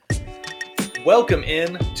Welcome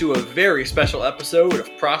in to a very special episode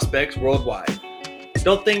of Prospects Worldwide.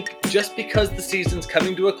 Don't think just because the season's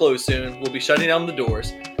coming to a close soon, we'll be shutting down the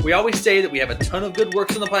doors. We always say that we have a ton of good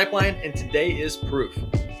works in the pipeline, and today is proof.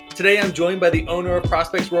 Today I'm joined by the owner of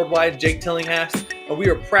Prospects Worldwide, Jake Tillinghast, and we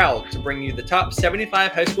are proud to bring you the top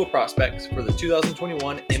 75 high school prospects for the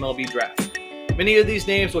 2021 MLB Draft. Many of these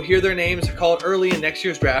names will hear their names called early in next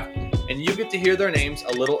year's draft, and you get to hear their names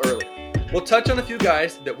a little earlier. We'll touch on a few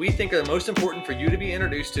guys that we think are the most important for you to be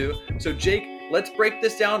introduced to. So Jake, let's break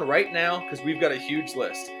this down right now because we've got a huge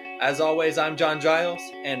list. As always, I'm John Giles,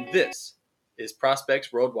 and this is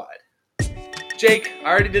Prospects Worldwide. Jake, I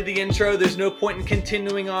already did the intro. There's no point in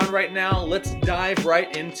continuing on right now. Let's dive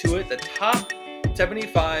right into it. The top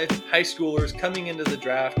 75 high schoolers coming into the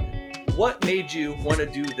draft. What made you want to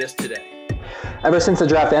do this today? Ever since the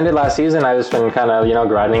draft ended last season, I've just been kind of,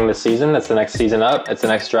 grinding this season. It's the next season up. It's the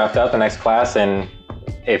next draft up, the next class. And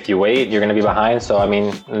if you wait, you're going to be behind. So,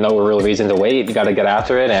 no real reason to wait. You got to get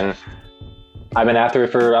after it. And I've been after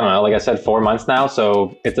it for, like I said, 4 months now.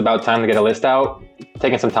 So it's about time to get a list out.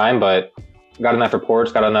 Taking some time, but got enough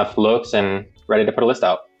reports, got enough looks, and ready to put a list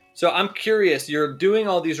out. So I'm curious, you're doing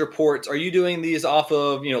all these reports. Are you doing these off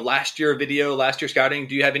of, last year video, last year scouting?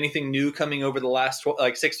 Do you have anything new coming over the last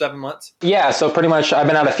 6-7 months? Yeah, so pretty much I've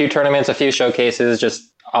been at a few tournaments, a few showcases, just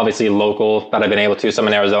obviously local that I've been able to, some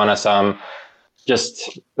in Arizona, some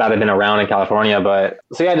just that I've been around in California. But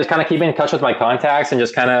so yeah, just kind of keeping in touch with my contacts and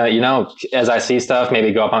just kind of, as I see stuff,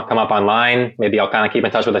 maybe come up online. Maybe I'll kind of keep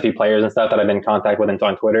in touch with a few players and stuff that I've been in contact with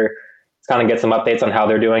on Twitter. Just kind of get some updates on how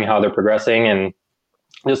they're doing, how they're progressing, and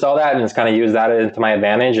just all that, and just kind of use that into my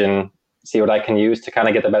advantage and see what I can use to kind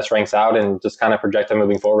of get the best ranks out and just kind of project them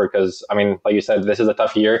moving forward. Because like you said, this is a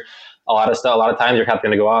tough year. A lot of times you're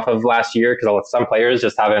having to go off of last year because some players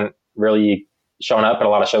just haven't really shown up at a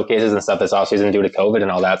lot of showcases and stuff this offseason due to COVID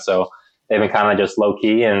and all that. So they've been kind of just low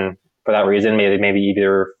key, and for that reason, maybe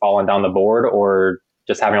either fallen down the board or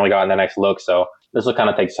just haven't really gotten the next look. So this will kind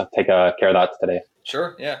of take care of that today.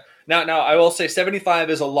 Sure, yeah. Now, I will say 75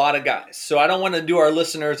 is a lot of guys, so I don't want to do our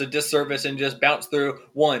listeners a disservice and just bounce through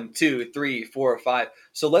 1, 2, 3, 4, 5.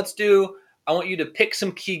 So I want you to pick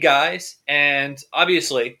some key guys, and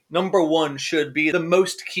obviously, number one should be the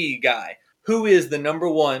most key guy. Who is the number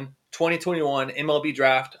one 2021 MLB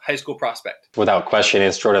Draft high school prospect? Without question,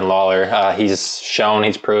 it's Jordan Lawler. He's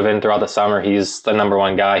proven throughout the summer he's the number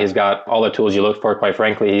one guy. He's got all the tools you look for, quite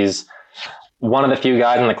frankly. He's one of the few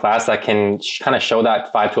guys in the class that can kind of show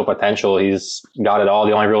that 5-tool potential. He's got it all.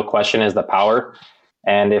 The only real question is the power.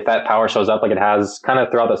 And if that power shows up like it has kind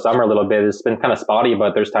of throughout the summer a little bit, it's been kind of spotty,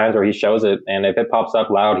 but there's times where he shows it. And if it pops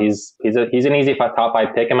up loud, he's an easy top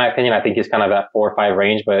 5 pick, in my opinion. I think he's kind of at 4 or 5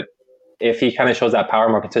 range, but if he kind of shows that power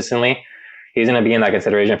more consistently, he's going to be in that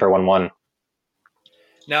consideration for 1-1.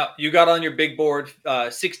 Now, you got on your big board,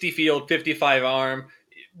 60 field, 55 arm,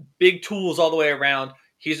 big tools all the way around.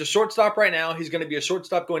 He's a shortstop right now. He's going to be a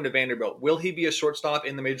shortstop going to Vanderbilt. Will he be a shortstop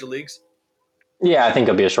in the major leagues? Yeah, I think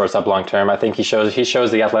he'll be a shortstop long term. I think he shows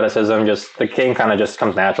the athleticism. Just the game kind of just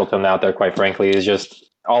comes natural to him out there, quite frankly. He's just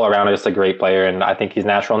all around just a great player, and I think he's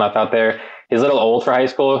natural enough out there. He's a little old for high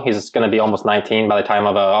school. He's going to be almost 19 by the time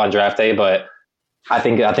of on draft day, but I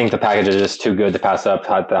think the package is just too good to pass up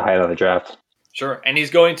at the height of the draft. Sure, and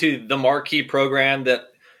he's going to the marquee program that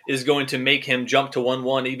is going to make him jump to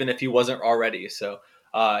 1-1 even if he wasn't already. So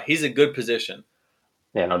he's a good position.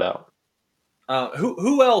 Yeah, no doubt.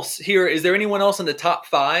 Who else here? Is there anyone else in the top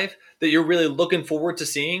 5 that you're really looking forward to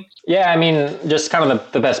seeing? Yeah, just kind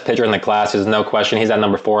of the best pitcher in the class is no question. He's at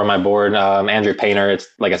number 4 on my board. Andrew Painter. It's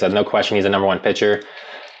like I said, no question. He's a number 1 pitcher.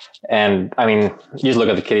 And you just look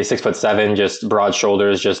at the kid. He's 6'7", just broad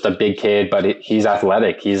shoulders, just a big kid, but he's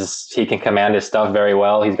athletic. He can command his stuff very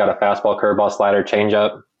well. He's got a fastball, curveball, slider,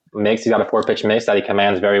 changeup mix. He's got a 4-pitch mix that he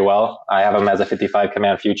commands very well. I have him as a 55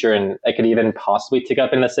 command future, and it could even possibly tick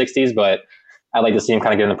up in the 60s, but I'd like to see him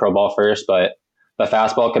kind of get in the pro ball first. But the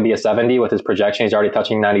fastball could be a 70 with his projection. He's already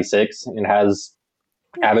touching 96 and has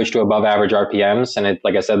average to above average RPMs. And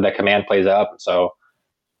like I said, the command plays up. So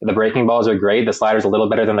the breaking balls are great. The slider's a little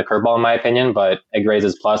better than the curveball in my opinion, but it grades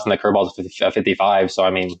as plus, and the curveball's a 55. So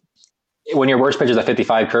when your worst pitch is a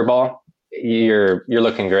 55 curveball, you're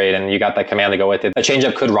looking great, and you got that command to go with it. The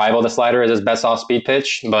changeup could rival the slider as his best off-speed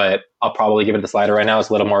pitch, but I'll probably give it the slider right now. It's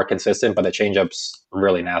a little more consistent, but the changeup's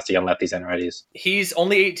really nasty on lefties and righties. He's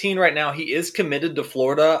only 18 right now. He is committed to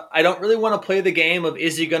Florida. I don't really want to play the game of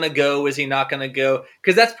is he going to go, is he not going to go,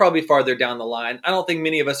 because that's probably farther down the line. I don't think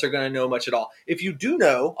many of us are going to know much at all. If you do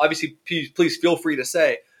know, obviously, please feel free to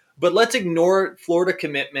say, but let's ignore Florida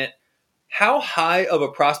commitment. how high of a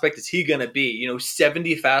prospect is he going to be?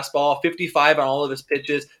 70 fastball, 55 on all of his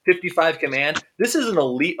pitches, 55 command. This is an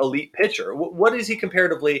elite pitcher. What is he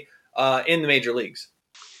comparatively in the major leagues?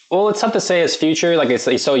 Well, it's tough to say his future. Like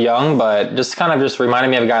he's so young, but just kind of just reminded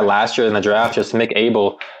me of a guy last year in the draft, just Mick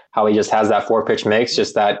Abel, how he just has that 4-pitch mix,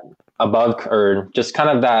 just that above or just kind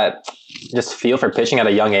of that just feel for pitching at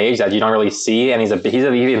a young age that you don't really see. And he's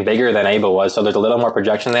even bigger than Abel was. So there's a little more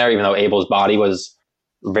projection there, even though Abel's body was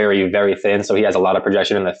very, very thin. So he has a lot of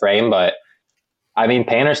projection in the frame, but I mean,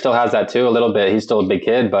 Painter still has that too a little bit. He's still a big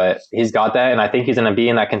kid, but he's got that. And I think he's going to be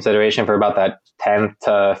in that consideration for about that 10th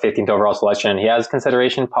to 15th overall selection. He has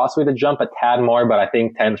consideration possibly to jump a tad more, but I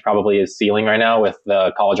think 10th probably his ceiling right now with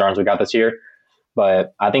the college arms we got this year.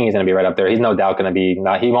 But I think he's going to be right up there. He's no doubt going to be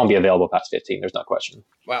he won't be available past 15. There's no question.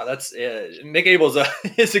 Wow, that's Mick Abel's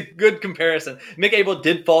is a good comparison. Mick Abel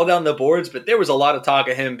did fall down the boards, but there was a lot of talk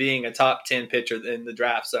of him being a top 10 pitcher in the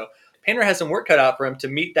draft. So Painter has some work cut out for him to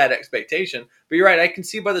meet that expectation. But you're right, I can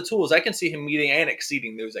see by the tools, I can see him meeting and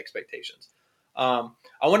exceeding those expectations. I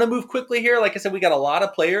want to move quickly here. Like I said, we got a lot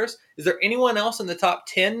of players. Is there anyone else in the top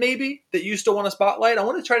 10 maybe that you still want to spotlight? I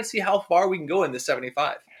want to try to see how far we can go in this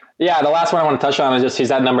 75. Yeah, the last one I want to touch on is just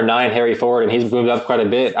he's at number 9, Harry Ford, and he's moved up quite a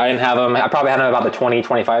bit. I didn't have him. I probably had him about the 20,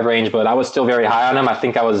 25 range, but I was still very high on him. I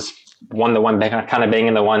think I was one kind of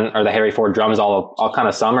banging the Harry Ford drums all kind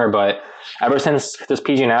of summer, but ever since this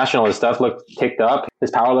PG National, his stuff looked ticked up.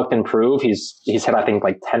 His power looked improved. He's hit, I think,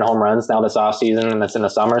 like 10 home runs now this offseason, and that's in the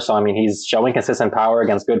summer. So, I mean, he's showing consistent power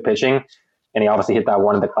against good pitching, and he obviously hit that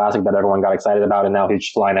one at the Classic that everyone got excited about, and now he's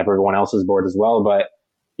flying up everyone else's board as well. But,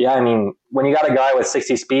 yeah, I mean, when you got a guy with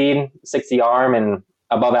 60 speed, 60 arm, and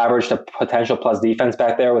above average to potential plus defense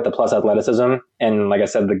back there with the plus athleticism, and like I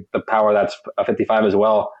said, the power that's a 55 as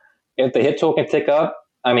well, if the hit tool can tick up,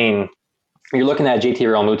 I mean, you're looking at JT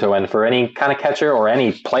Realmuto, and for any kind of catcher or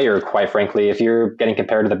any player, quite frankly, if you're getting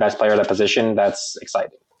compared to the best player at that position, that's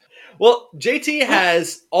exciting. Well, JT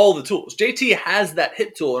has all the tools. JT has that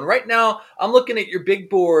hit tool. And right now, I'm looking at your big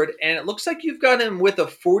board, and it looks like you've got him with a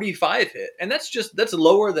 45 hit. And that's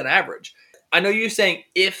lower than average. I know you're saying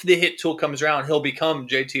if the hit tool comes around, he'll become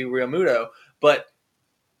JT Realmuto. But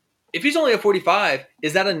if he's only a 45,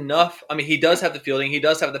 is that enough? I mean, he does have the fielding. He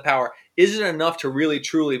does have the power. Is it enough to really,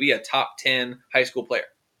 truly be a top 10 high school player?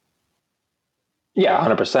 Yeah,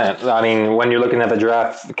 100%. I mean, when you're looking at the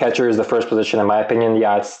draft, catcher is the first position, in my opinion.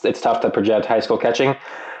 Yeah, it's tough to project high school catching,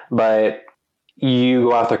 but you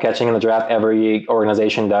go after catching in the draft. Every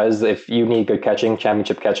organization does. If you need good catching,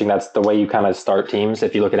 championship catching, that's the way you kind of start teams.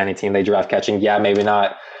 If you look at any team, they draft catching. Yeah, maybe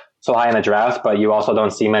not so high in the draft, but you also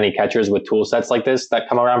don't see many catchers with tool sets like this that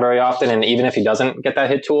come around very often. And even if he doesn't get that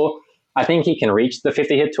hit tool, I think he can reach the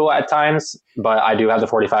 50 hit tool at times, but I do have the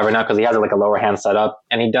 45 right now because he has like a lower hand setup,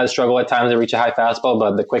 and he does struggle at times to reach a high fastball,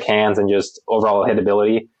 but the quick hands and just overall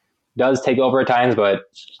hitability does take over at times. But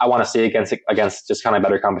I want to see against just kind of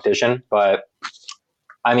better competition. But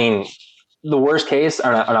I mean, the worst case,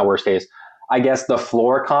 or not worst case, I guess the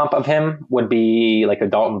floor comp of him would be like a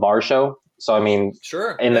Dalton Varsho. So, I mean,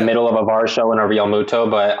 sure, in the middle of a Varsho and a Realmuto.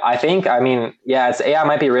 But I think, I mean, yeah, it's AI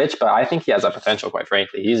might be rich, but I think he has that potential, quite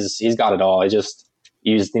frankly. He's got it all. You just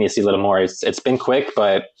need to see a little more. It's been quick,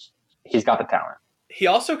 but he's got the talent. He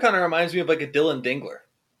also kind of reminds me of like a Dylan Dingler.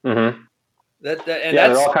 Mm-hmm.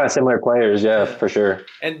 They're all kind of similar players, yeah, for sure.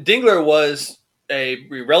 And Dingler was a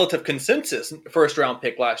relative consensus first-round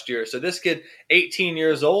pick last year. So this kid, 18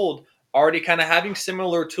 years old, already kind of having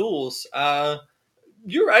similar tools.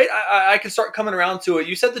 You're right. I can start coming around to it.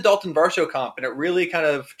 You said the Dalton Varsho comp, and it really kind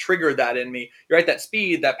of triggered that in me. You're right. That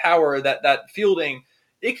speed, that power, that fielding,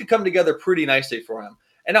 it could come together pretty nicely for him.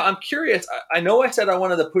 And now I'm curious. I know I said I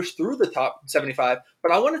wanted to push through the top 75,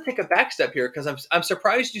 but I want to take a back step here because I'm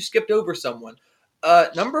surprised you skipped over someone.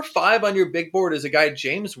 Number 5 on your big board is a guy,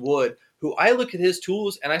 James Wood, who I look at his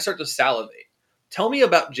tools and I start to salivate. Tell me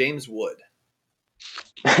about James Wood.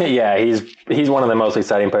 Yeah, he's one of the most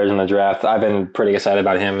exciting players in the draft. I've been pretty excited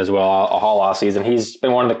about him as well all off season. He's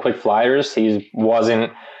been one of the quick flyers. He was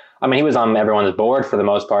on everyone's board for the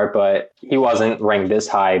most part, but he wasn't ranked this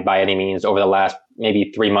high by any means over the last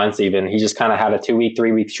maybe 3 months even. He just kind of had a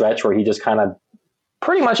 3-week stretch where he just kind of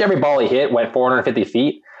pretty much every ball he hit went 450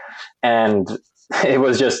 feet. And it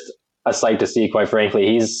was just a sight to see, quite frankly.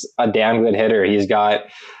 He's a damn good hitter. He's got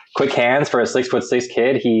quick hands for a 6'6"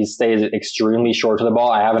 kid. He stays extremely short to the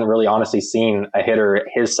ball. I haven't really honestly seen a hitter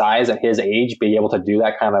his size at his age be able to do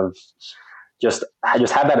that kind of just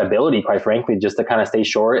have that ability, quite frankly, just to kind of stay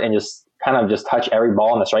short and just kind of just touch every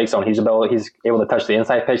ball in the strike zone. He's able to touch the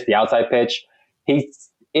inside pitch, the outside pitch. He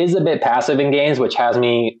is a bit passive in games, which has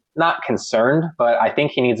me not concerned, but I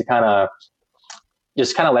think he needs to kind of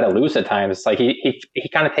just kind of let it loose at times. Like he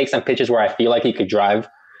kind of takes some pitches where I feel like he could drive.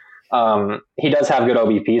 He does have good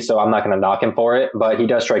OBP, so I'm not going to knock him for it, but he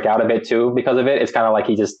does strike out a bit too because of it. It's kind of like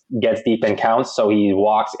he just gets deep in counts, so he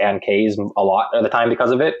walks and Ks a lot of the time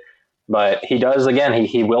because of it. But he does, again,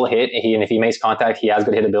 he will hit. And if he makes contact, he has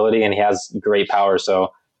good hit ability and he has great power. So,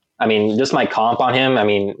 I mean, just my comp on him, I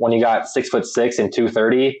mean, when you got 6'6" and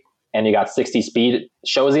 230 and you got 60 speed,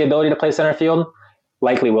 shows the ability to play center field.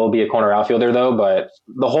 Likely will be a corner outfielder though, but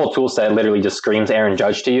the whole tool set literally just screams Aaron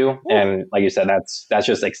Judge to you. Ooh. And like you said, that's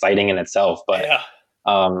just exciting in itself. But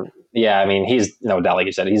I mean, he's no doubt, like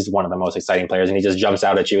you said, he's one of the most exciting players, and he just jumps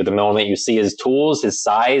out at you the moment you see his tools, his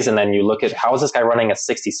size, and then you look at how is this guy running a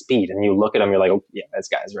 60 speed, and you look at him, you're like, oh yeah, this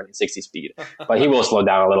guy's running 60 speed. But he will slow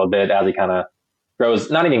down a little bit as he kind of grows,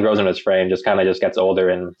 not even grows in his frame, just kind of just gets older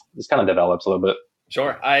and just kind of develops a little bit.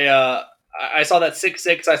 Sure. I saw that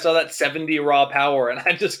 6'6", I saw that 70 raw power, and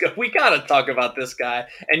I just go, we got to talk about this guy.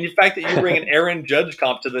 And the fact that you bring an Aaron Judge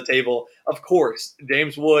comp to the table, of course,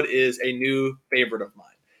 James Wood is a new favorite of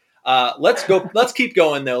mine. Let's keep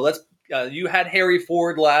going, though. You had Harry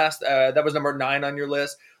Ford last. That was number 9 on your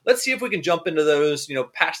list. Let's see if we can jump into those,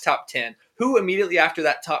 past top 10. Who immediately after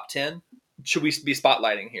that top 10 should we be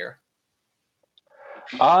spotlighting here?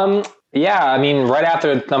 Yeah, I mean, right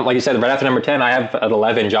after, like you said, right after number 10, I have at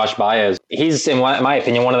 11, Josh Baez. He's, in my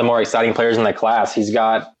opinion, one of the more exciting players in the class. He's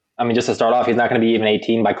got, I mean, just to start off, he's not going to be even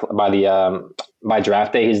 18 by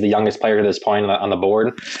draft day. He's the youngest player to this point on the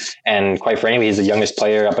board. And quite frankly, he's the youngest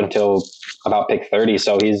player up until about pick 30.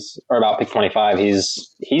 So or about pick 25.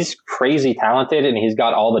 He's crazy talented, and he's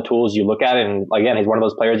got all the tools you look at. And again, he's one of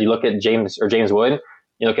those players, you look at James Wood,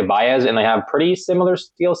 you look at Baez, and they have pretty similar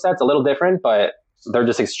skill sets, a little different, but they're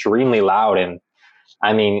just extremely loud. And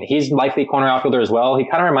I mean, he's likely corner outfielder as well. He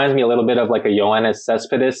kind of reminds me a little bit of like a Yoenis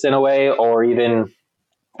Cespedes in a way, or even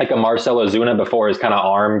like a Marcell Ozuna before his kind of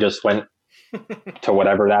arm just went to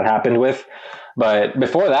whatever that happened with. But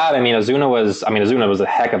before that, I mean, Ozuna was a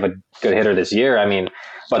heck of a good hitter this year. I mean,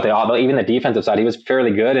 but even the defensive side, he was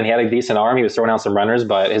fairly good, and he had a decent arm. He was throwing out some runners,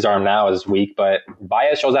 but his arm now is weak. But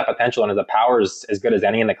Baez shows that potential, and his power is as good as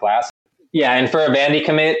any in the class. Yeah, and for a Vandy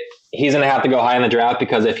commit, he's going to have to go high in the draft,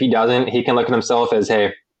 because if he doesn't, he can look at himself as,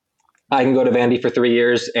 hey, I can go to Vandy for 3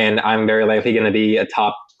 years, and I'm very likely going to be a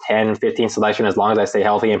top 10, 15 selection as long as I stay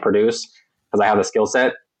healthy and produce, because I have the skill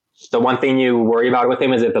set. The one thing you worry about with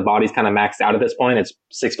him is if the body's kind of maxed out at this point. It's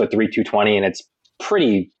 6'3", 220, and it's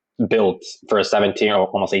pretty built for a 17 or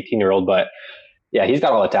almost 18-year-old. But yeah, he's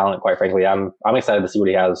got all the talent, quite frankly. I'm excited to see what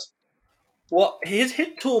he has. Well, his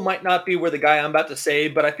hit tool might not be where the guy I'm about to say,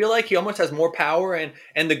 but I feel like he almost has more power and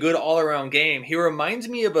the good all-around game. He reminds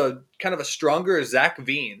me of a kind of a stronger Zach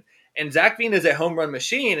Veen. And Zach Veen is a home run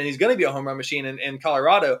machine, and he's going to be a home run machine in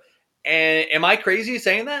Colorado. And am I crazy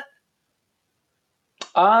saying that?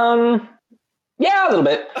 Yeah, a little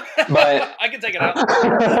bit, but I can take it out.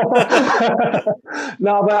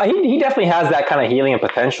 No, but he definitely has that kind of healing and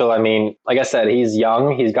potential. I mean, like I said, he's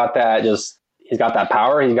young. He's got that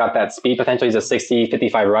power. He's got that speed potential. He's a 60,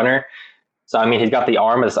 55 runner. So, I mean, he's got the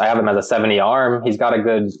arm. I have him as a 70 arm. He's got a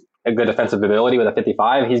good defensive ability with a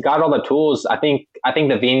 55. He's got all the tools. I think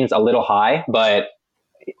the Veen's a little high, but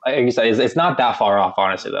like you said, it's not that far off,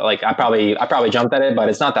 honestly. Though. Like I probably jumped at it, but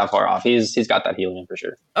it's not that far off. He's got that healing for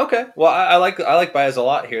sure. Okay, well, I like Baez a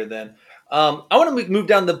lot here. Then I want to move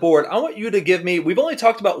down the board. I want you to give me. We've only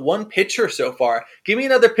talked about one pitcher so far. Give me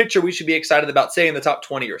another pitcher we should be excited about, say in the top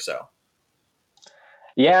 20 or so.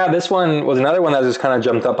 Yeah, this one was another one that just kind of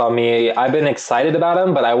jumped up on me. I've been excited about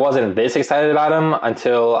him, but I wasn't this excited about him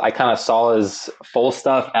until I kind of saw his full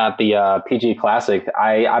stuff at the PG Classic.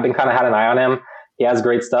 I've been kind of had an eye on him. He has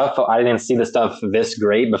great stuff. I didn't see the stuff this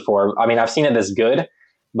great before. I mean, I've seen it this good,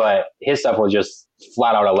 but his stuff was just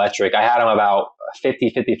flat out electric. I had him about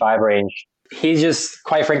 50, 55 range. He's just,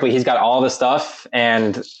 quite frankly, he's got all the stuff,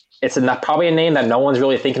 and it's probably a name that no one's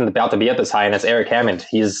really thinking about to be up this high, and it's Eric Hammond.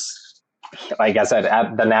 He's, like I said,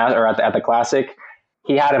 at the Classic,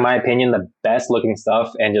 he had, in my opinion, the best looking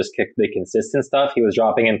stuff and just kicked the consistent stuff. He was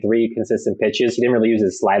dropping in 3 consistent pitches. He didn't really use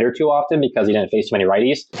his slider too often because he didn't face too many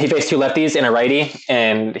righties. He faced 2 lefties and a righty,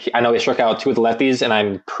 and I know he struck out 2 of the lefties, and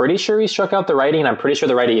I'm pretty sure he struck out the righty, and I'm pretty sure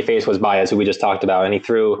the righty he faced was Baez, who we just talked about, and he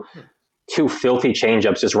threw 2 filthy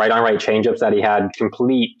changeups, just right-on-right changeups that he had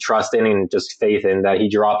complete trust in and just faith in, that he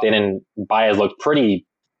dropped in, and Baez looked pretty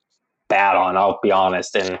bad on, I'll be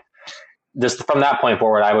honest. And just from that point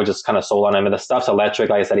forward, I was just kind of sold on him. And the stuff's electric.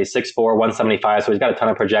 Like I said, he's 6'4", 175, so he's got a ton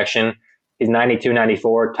of projection. He's 92,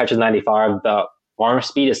 94, touches 95. The arm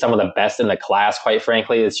speed is some of the best in the class, quite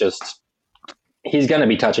frankly. It's just, he's going to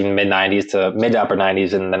be touching mid to upper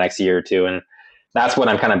 90s in the next year or two. And that's what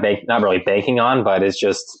I'm kind of not really banking on, but it's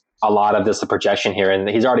just a lot of just a projection here. And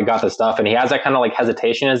he's already got the stuff, and he has that kind of like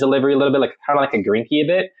hesitation in his delivery a little bit, like kind of like a Greinke a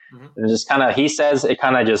bit. Mm-hmm. And just kind of, he says it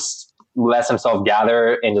kind of just lets himself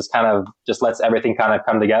gather and just kind of just lets everything kind of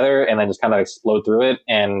come together and then just kind of explode through it.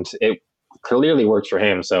 And it clearly works for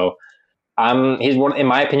him. So he's one, in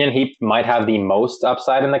my opinion, he might have the most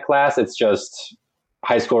upside in the class. It's just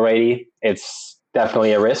high school ready. It's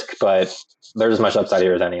definitely a risk, but there's as much upside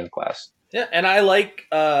here as any in the class. Yeah, and I like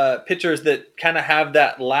pitchers that kind of have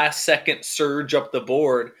that last second surge up the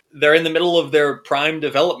board. They're in the middle of their prime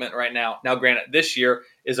development right now. Now, granted, this year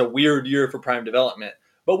is a weird year for prime development,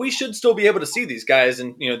 but we should still be able to see these guys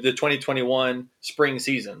in the 2021 spring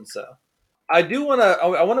season. So I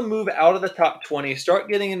want to move out of the top 20, start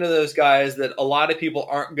getting into those guys that a lot of people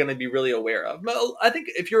aren't going to be really aware of. I think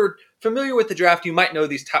if you're familiar with the draft, you might know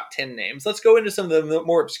these top 10 names. Let's go into some of the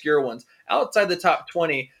more obscure ones. Outside the top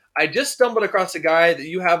 20, I just stumbled across a guy that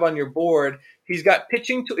you have on your board. He's got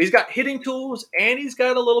he's got hitting tools, and he's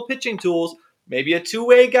got a little pitching tools. Maybe a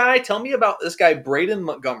two-way guy. Tell me about this guy, Braden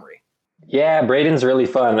Montgomery. Yeah, Braden's really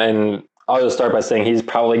fun, and I'll just start by saying he's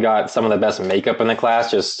probably got some of the best makeup in the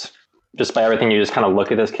class. Just by everything, you just kind of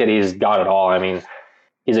look at this kid, he's got it all. I mean,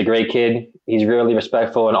 he's a great kid. He's really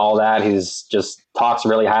respectful and all that. He's just talks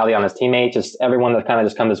really highly on his teammates. Just everyone that kind of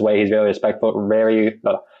just comes his way, he's very respectful,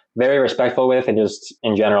 very respectful with, and just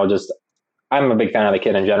in general, just I'm a big fan of the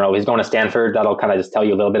kid in general. He's going to Stanford. That'll kind of just tell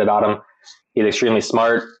you a little bit about him. He's extremely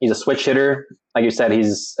smart. He's a switch hitter. Like you said,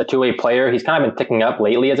 he's a two-way player. He's kind of been picking up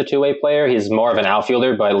lately as a two-way player. He's more of an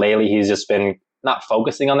outfielder, but lately he's just been not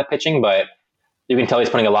focusing on the pitching, but you can tell he's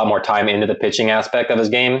putting a lot more time into the pitching aspect of his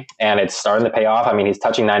game, and it's starting to pay off. I mean, he's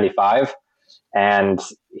touching 95, and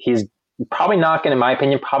he's probably not going to, in my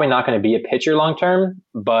opinion, probably not going to be a pitcher long-term,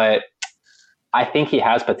 but I think he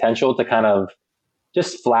has potential to kind of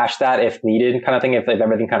just flash that if needed kind of thing. If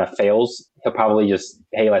everything kind of fails, he'll probably just,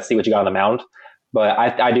 hey, let's see what you got on the mound. But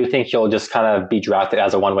I do think he'll just kind of be drafted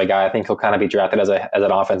as a one-way guy. I think he'll kind of be drafted as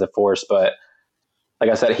an offensive force. But like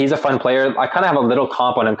I said, he's a fun player. I kind of have a little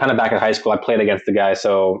comp on him. Kind of back in high school, I played against the guy,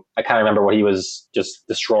 so I kind of remember what he was just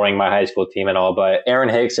destroying my high school team and all. But Aaron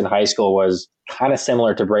Hicks in high school was kind of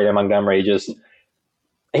similar to Braden Montgomery. Just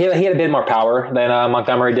he had a bit more power than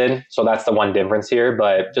Montgomery did, so that's the one difference here.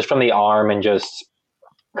 But just from the arm and just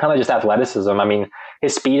kind of just athleticism. I mean,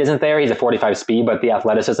 his speed isn't there. He's a 45 speed, but the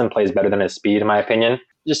athleticism plays better than his speed, in my opinion.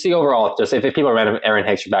 Just the overall, just if people remember Aaron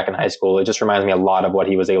Hicks back in high school, it just reminds me a lot of what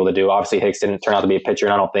he was able to do. Obviously, Hicks didn't turn out to be a pitcher,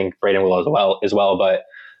 and I don't think Braden will as well. But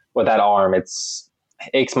with that arm,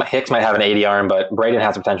 Hicks might have an 80 arm, but Braden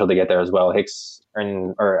has the potential to get there as well.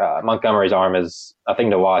 Montgomery's arm is a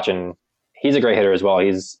thing to watch, and he's a great hitter as well.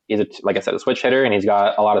 He's like I said, a switch hitter, and he's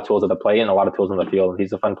got a lot of tools at the plate and a lot of tools in the field.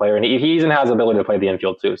 He's a fun player, and he even has the ability to play the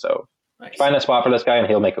infield too. So nice. Find a spot for this guy, and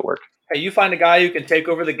he'll make it work. Hey, you find a guy who can take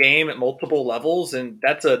over the game at multiple levels, and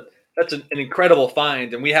that's an incredible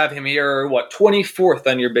find. And we have him here, 24th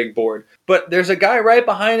on your big board. But there's a guy right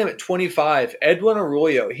behind him at 25, Edwin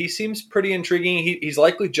Arroyo. He seems pretty intriguing. He's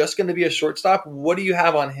likely just going to be a shortstop. What do you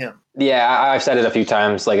have on him? Yeah, I've said it a few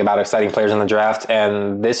times, like about exciting players in the draft,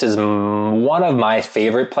 and this is one of my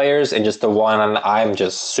favorite players, and just the one I'm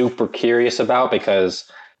just super curious about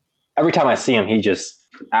because every time I see him, he just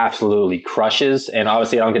absolutely crushes. And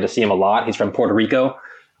obviously, I don't get to see him a lot. He's from Puerto Rico,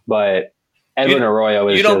 but Edwin Arroyo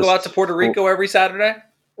is. You don't go out to Puerto Rico every Saturday?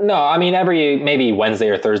 No, I mean maybe Wednesday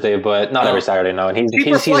or Thursday, but not every Saturday. No, and he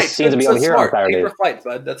seems to be over here on Saturday. Cheaper flights,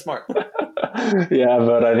 bud. That's smart. Yeah,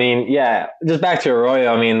 but I mean, just back to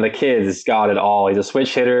Arroyo. I mean, the kid's got it all. He's a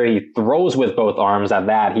switch hitter. He throws with both arms at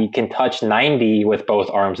that. He can touch 90 with both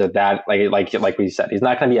arms at that. Like we said, he's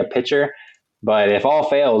not going to be a pitcher, but if all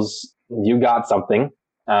fails, you got something.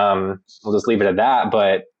 We'll just leave it at that.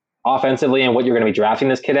 But offensively, and what you're going to be drafting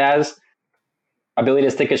this kid as, ability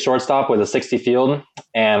to stick at shortstop with a 60 field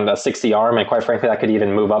and a 60 arm, and quite frankly, that could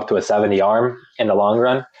even move up to a 70 arm in the long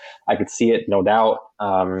run. I could see it, no doubt.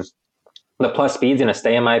 The plus speed's going to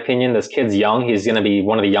stay, in my opinion. This kid's young. He's going to be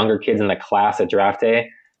one of the younger kids in the class at draft day.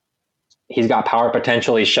 He's got power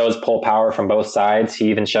potential. He shows pull power from both sides. He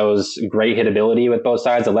even shows great hitability with both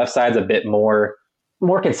sides. The left side's a bit more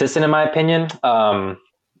consistent, in my opinion.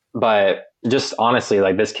 But just honestly,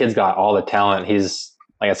 like, this kid's got all the talent. He's,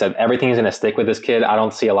 like I said, everything's going to stick with this kid. I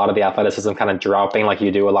don't see a lot of the athleticism kind of dropping like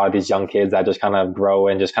you do a lot of these young kids that just kind of grow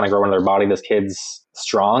into their body. This kid's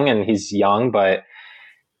strong and he's young, but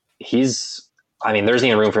there's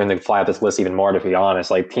even room for him to fly up this list even more, to be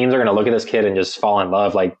honest. Like, teams are going to look at this kid and just fall in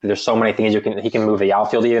love. Like, there's so many things he can move the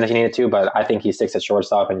outfield even if he needed to, but I think he sticks at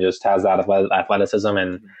shortstop and just has that athleticism,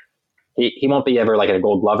 and he won't be ever like a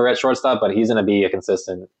gold glover at shortstop, but he's going to be a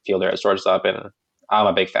consistent fielder at shortstop. And I'm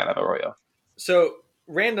a big fan of Arroyo. So,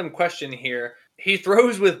 random question here. He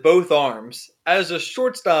throws with both arms. As a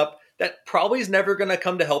shortstop, that probably is never going to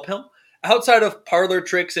come to help him. Outside of parlor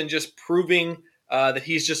tricks and just proving that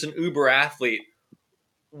he's just an uber athlete,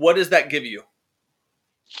 what does that give you?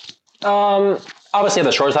 Obviously,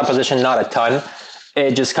 the shortstop position, not a ton.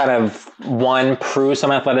 It just kind of, one, proves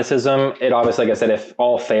some athleticism. It obviously, like I said, if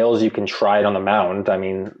all fails, you can try it on the mound. I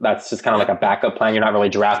mean, that's just kind of like a backup plan. You're not really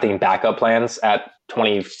drafting backup plans at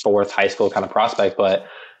 24th high school kind of prospect,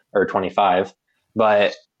 or 25.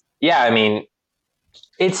 But yeah, I mean,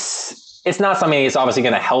 it's not something that's obviously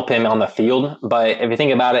going to help him on the field. But if you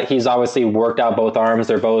think about it, he's obviously worked out both arms.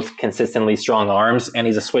 They're both consistently strong arms, and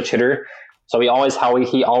he's a switch hitter. So he always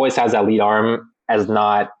has that lead arm as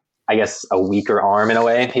not, I guess, a weaker arm in a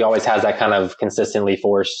way. He always has that kind of consistently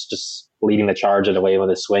force, just leading the charge in a way with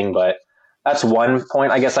his swing. But that's one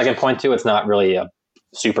point I guess I can point to. It's not really a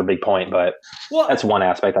super big point, but that's one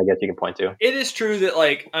aspect I guess you can point to. It is true that,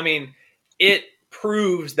 it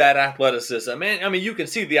proves that athleticism. And, I mean, you can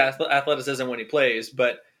see the athleticism when he plays,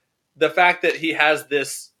 but the fact that he has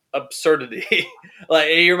this absurdity, like,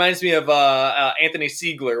 it reminds me of Anthony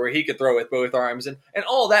Siegler, where he could throw with both arms. And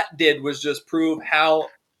all that did was just prove how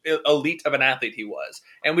elite of an athlete he was.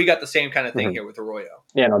 And we got the same kind of thing here with Arroyo.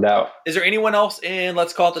 Yeah, no doubt. Is there anyone else in,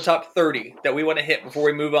 let's call it the top 30, that we want to hit before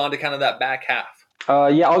we move on to kind of that back half?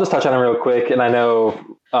 Yeah, I'll just touch on him real quick. And I know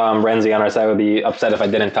Renzi on our side would be upset if I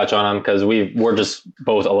didn't touch on him, because we're just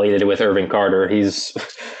both elated with Irvin Carter. He's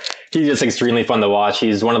just extremely fun to watch.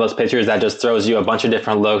 He's one of those pitchers that just throws you a bunch of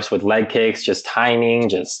different looks with leg kicks, just timing,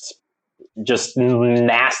 just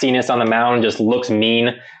nastiness on the mound, just looks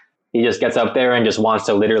mean. He just gets up there and just wants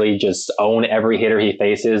to literally just own every hitter he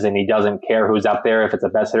faces, and he doesn't care who's up there, if it's the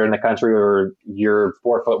best hitter in the country or you're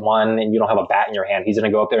 4'1" and you don't have a bat in your hand. He's going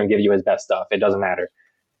to go up there and give you his best stuff. It doesn't matter.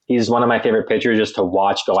 He's one of my favorite pitchers just to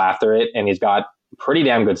watch go after it, and he's got pretty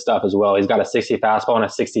damn good stuff as well. He's got a 60 fastball and a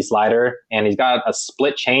 60 slider, and he's got a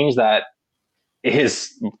split change that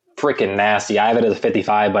is freaking nasty. I have it as a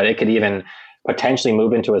 55, but it could even potentially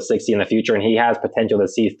move into a 60 in the future, and he has potential to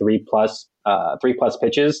see three plus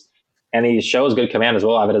pitches. And he shows good command as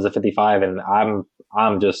well. I have it as a 55, and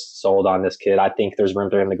I'm just sold on this kid. I think there's room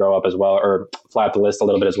for him to grow up as well, or fly up the list a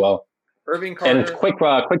little bit as well. Irvin Carter. And quick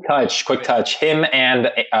touch. Him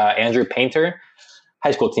and Andrew Painter,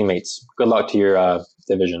 high school teammates. Good luck to your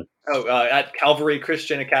division. At Calvary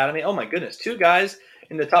Christian Academy. Oh my goodness, 2 guys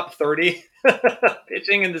in the top 30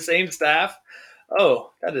 pitching in the same staff.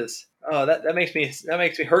 That makes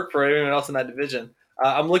me hurt for everyone else in that division.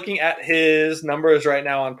 I'm looking at his numbers right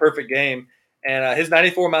now on Perfect Game, and his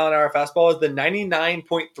 94-mile-an-hour fastball is the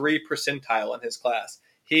 99.3 percentile in his class.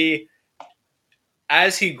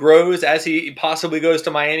 As he grows, as he possibly goes to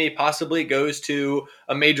Miami, possibly goes to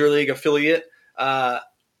a major league affiliate, that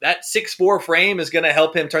 6'4" frame is going to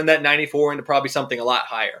help him turn that 94 into probably something a lot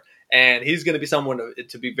higher. And he's going to be someone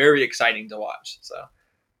to be very exciting to watch. So,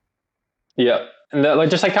 yeah.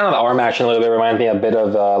 And just kind of the arm action a little bit reminds me a bit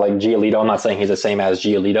of Giolito. I'm not saying he's the same as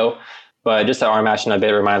Giolito, but just the arm action a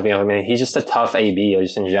bit reminds me of him. I mean, he's just a tough AB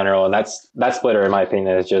just in general. And that splitter, in my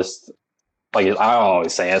opinion, is just, like I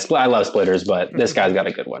always say, I love splitters, but this guy's got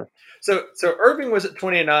a good one. So Irving was at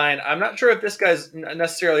 29. I'm not sure if this guy's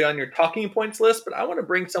necessarily on your talking points list, but I want to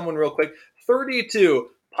bring someone real quick. 32,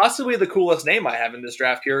 possibly the coolest name I have in this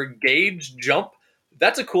draft here, Gage Jump.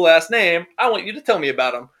 That's a cool-ass name. I want you to tell me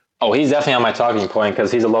about him. Oh, he's definitely on my talking point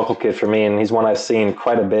because he's a local kid for me, and he's one I've seen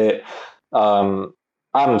quite a bit. I'm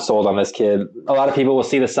sold on this kid. A lot of people will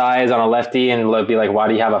see the size on a lefty and they'll be like, why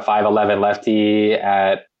do you have a 5'11" lefty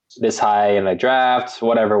at this high in the draft?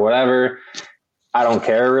 Whatever. I don't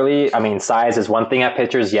care, really. I mean, size is one thing at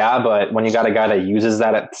pitchers, yeah, but when you got a guy that uses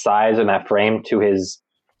that size and that frame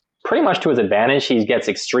pretty much to his advantage, he gets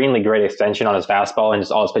extremely great extension on his fastball and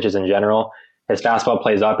just all his pitches in general. His fastball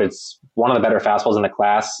plays up. It's one of the better fastballs in the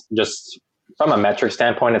class. Just from a metric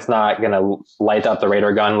standpoint, it's not going to light up the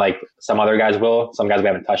radar gun like some other guys will. Some guys we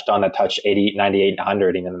haven't touched on that touch 80, 98,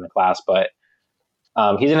 100 even in the class. But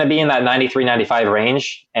he's going to be in that 93, 95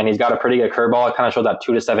 range, and he's got a pretty good curveball. It kind of shows that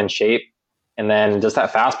 2 to 7 shape. And then just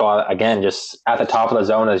that fastball, again, just at the top of the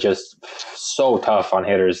zone is just so tough on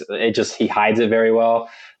hitters. He hides it very well.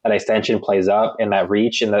 That extension plays up and that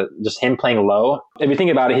reach and just him playing low. If you think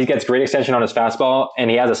about it, he gets great extension on his fastball and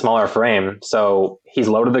he has a smaller frame. So he's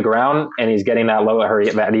low to the ground and he's getting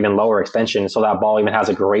that even lower extension. So that ball even has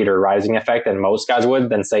a greater rising effect than most guys would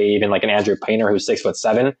than say even like an Andrew Painter who's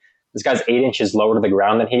 6'7". This guy's 8 inches lower to the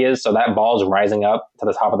ground than he is. So that ball's rising up to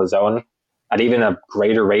the top of the zone at even a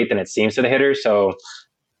greater rate than it seems to the hitter. So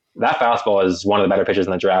that fastball is one of the better pitches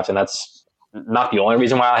in the draft. And that's not the only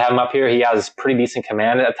reason why I have him up here. He has pretty decent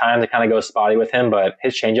command at times. It kind of goes spotty with him, but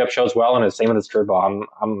his changeup shows well, and the same with his curveball.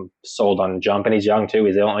 I'm sold on Jump, and he's young too.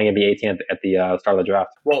 He's only going to be 18 at the start of the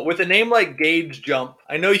draft. Well, with a name like Gage Jump,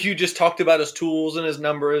 I know you just talked about his tools and his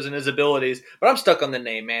numbers and his abilities, but I'm stuck on the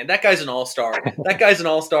name, man. That guy's an all-star.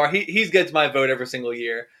 He gets my vote every single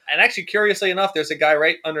year. And actually, curiously enough, there's a guy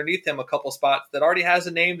right underneath him a couple spots that already has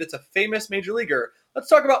a name that's a famous major leaguer. Let's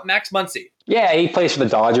talk about Max Muncy. Yeah, he plays for the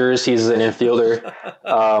Dodgers. He's an infielder.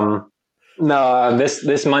 No,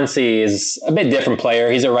 this Muncy is a bit different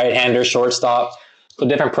player. He's a right-hander shortstop. So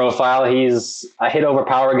different profile. He's a hit over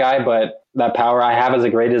power guy, but that power I have as a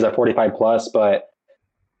grade is a 45 plus. But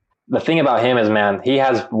the thing about him is, man, he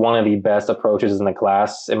has one of the best approaches in the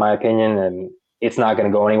class, in my opinion, and it's not going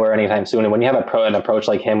to go anywhere anytime soon. And when you have an approach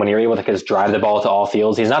like him, when you're able to just drive the ball to all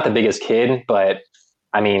fields, he's not the biggest kid, but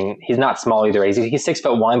I mean, he's not small either. He's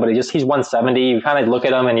 6'1", but he's 170. You kind of look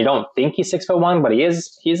at him and you don't think he's 6'1", but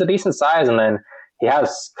he's a decent size. And then he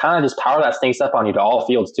has kind of just power that sneaks up on you to all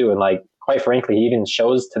fields too. And like, quite frankly, he even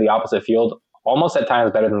shows to the opposite field almost at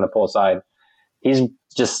times better than the pull side. He's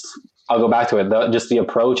just, I'll go back to it. The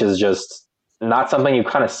approach is just not something you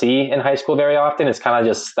kind of see in high school very often. It's kind of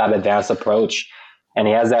just that advanced approach. And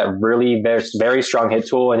he has that really very, very strong hit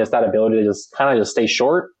tool and just that ability to just kind of just stay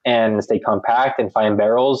short and stay compact and find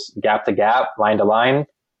barrels, gap to gap, line to line.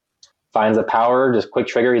 Finds the power, just quick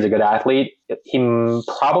trigger. He's a good athlete. He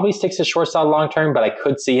probably sticks to shortstop long term, but I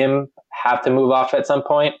could see him have to move off at some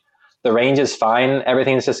point. The range is fine.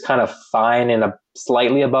 Everything's just kind of fine and a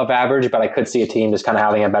slightly above average, but I could see a team just kind of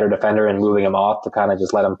having a better defender and moving him off to kind of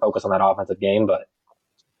just let him focus on that offensive game. But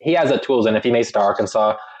he has the tools, and if he makes it to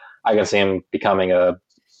Arkansas, I can see him becoming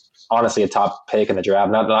honestly a top pick in the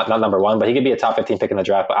draft. Not number one, but he could be a top 15 pick in the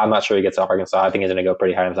draft. But I'm not sure he gets to Arkansas. I think he's going to go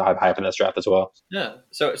pretty high up in this draft as well. Yeah.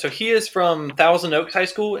 So he is from Thousand Oaks High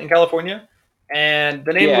School in California, and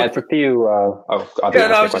the name. Yeah, it's a few. I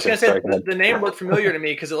was just going to say the name looked familiar to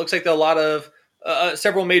me because it looks like a lot of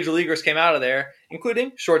several major leaguers came out of there,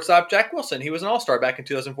 including shortstop Jack Wilson. He was an all-star back in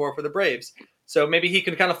 2004 for the Braves. So maybe he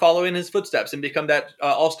can kind of follow in his footsteps and become that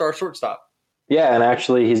all-star shortstop. Yeah, and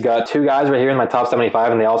actually he's got two guys right here in my top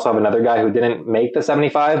 75, and they also have another guy who didn't make the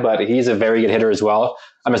 75, but he's a very good hitter as well.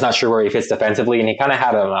 I'm just not sure where he fits defensively, and he kind of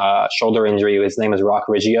had a shoulder injury. His name is Rock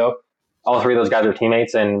Riggio. All three of those guys are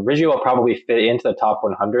teammates, and Riggio will probably fit into the top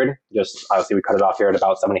 100. Just obviously we cut it off here at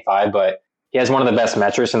about 75, but he has one of the best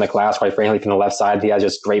metrics in the class, quite frankly, from the left side. He has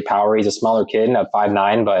just great power. He's a smaller kid at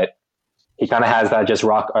 5'9", but he kind of has that just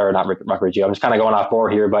Rock Riggio. I'm just kind of going off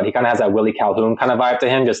board here, but he kind of has that Willie Calhoun kind of vibe to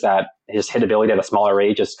him, just that his hit ability at a smaller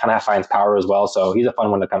age just kind of finds power as well. So he's a fun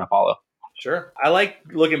one to kind of follow. Sure. I like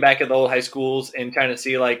looking back at the old high schools and trying to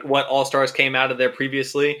see like what all-stars came out of there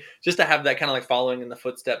previously, just to have that kind of like following in the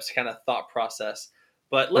footsteps kind of thought process.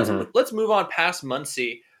 But let's move on past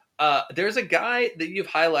Muncy. There's a guy that you've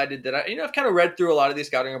highlighted that I've kind of read through a lot of these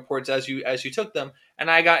scouting reports as you took them, and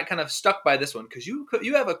I got kind of stuck by this one because you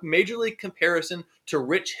have a major league comparison to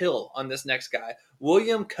Rich Hill on this next guy,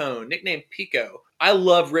 William Cone, nicknamed Pico. I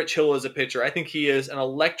love Rich Hill as a pitcher. I think he is an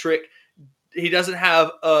electric. He doesn't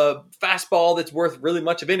have a fastball that's worth really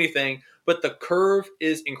much of anything, but the curve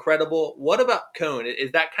is incredible. What about Cone?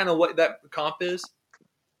 Is that kind of what that comp is?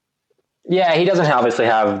 Yeah, he doesn't obviously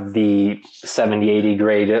have the 70-80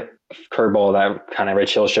 grade curveball that kind of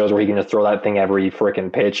Rich Hill shows where he can just throw that thing every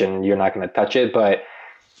freaking pitch and you're not going to touch it. But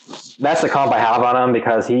that's the comp I have on him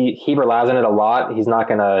because he relies on it a lot. He's not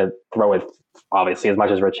going to throw it obviously as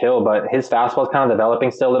much as Rich Hill, but his fastball is kind of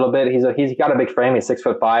developing still a little bit. He's got a big frame. He's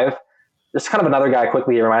 6'5". This is kind of another guy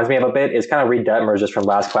quickly he reminds me of a bit is kind of Reed Detmers just from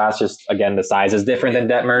last class. Just again, the size is different than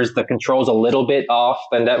Detmers. The control's a little bit off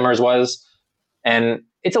than Detmers was. And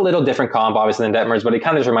it's a little different comp, obviously, than Detmers, but it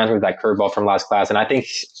kind of just reminds me of that curveball from last class. And I think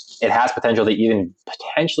it has potential to even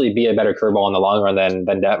potentially be a better curveball in the long run than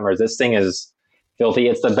Detmers. This thing is filthy.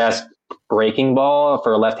 It's the best breaking ball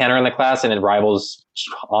for a left-hander in the class, and it rivals,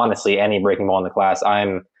 honestly, any breaking ball in the class.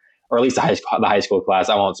 Or at least the high school class.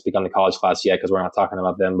 I won't speak on the college class yet because we're not talking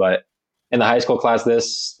about them, but in the high school class,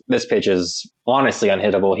 this pitch is honestly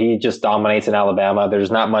unhittable. He just dominates in Alabama. There's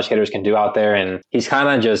not much hitters can do out there, and he's kind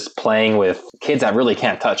of just playing with kids that really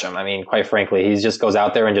can't touch him. I mean, quite frankly, he just goes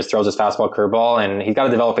out there and just throws his fastball curveball, and he's got a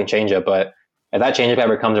developing changeup. But if that changeup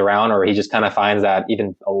ever comes around, or he just kind of finds that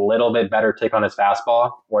even a little bit better tick on his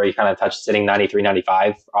fastball, where he kind of touched sitting 93,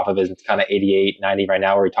 95 off of his kind of 88, 90 right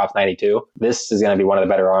now, where he tops 92, this is going to be one of the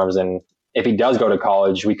better arms. And if he does go to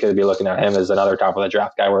college, we could be looking at him as another top of the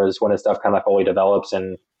draft guy, whereas when his stuff kind of fully develops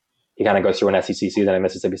and he kind of goes through an SEC season at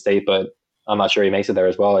Mississippi State, but I'm not sure he makes it there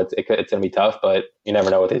as well. It's going to be tough, but you never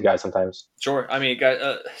know with these guys sometimes. Sure. I mean, guys,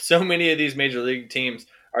 so many of these major league teams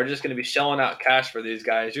are just going to be shelling out cash for these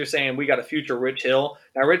guys. You're saying we got a future Rich Hill.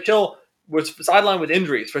 Now, Rich Hill was sidelined with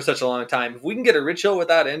injuries for such a long time. If we can get a Rich Hill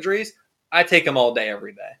without injuries, I take him all day,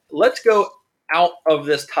 every day. Let's go out of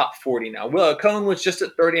this top 40 now. Well, Cone was just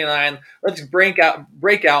at 39. Let's break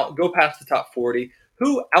out, go past the top 40.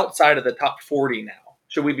 Who outside of the top 40 now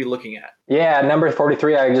should we be looking at? Yeah, number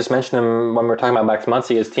 43, I just mentioned him when we were talking about Max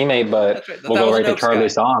Muncy, his teammate, but we'll go right to Charlie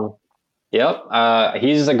Song. Yep.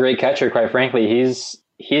 He's a great catcher, quite frankly.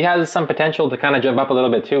 He has some potential to kind of jump up a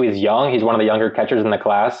little bit too. He's young. He's one of the younger catchers in the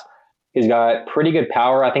class. He's got pretty good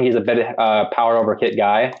power. I think he's a bit power over hit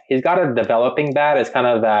guy. He's got a developing bat. It's kind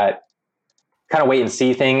of that kind of wait and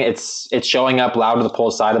see thing. It's showing up loud to the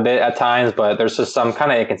pull side a bit at times, but there's just some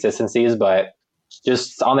kind of inconsistencies. But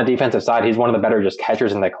just on the defensive side, he's one of the better just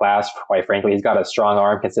catchers in the class, quite frankly. He's got a strong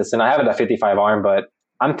arm, consistent. I have it at 55 arm, but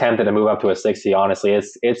I'm tempted to move up to a 60, honestly.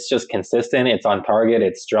 It's just consistent. It's on target.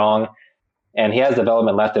 It's strong. And he has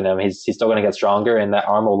development left in him. He's still going to get stronger, and that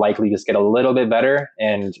arm will likely just get a little bit better.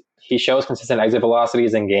 And he shows consistent exit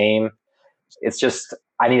velocities in game. It's just,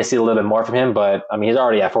 I need to see a little bit more from him, but I mean, he's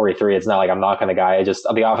already at 43. It's not like I'm knocking the guy. Just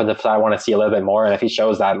on the offensive side, I want to see a little bit more. And if he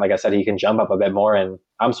shows that, like I said, he can jump up a bit more, and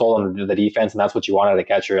I'm sold on the defense, and that's what you want out of a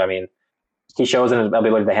catcher. I mean, he shows an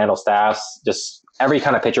ability to handle staffs, just every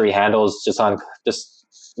kind of pitcher he handles, just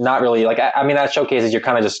not really like, I mean, that showcases you're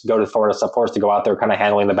kind of just go to Florida forced to go out there kind of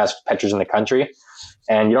handling the best pitchers in the country.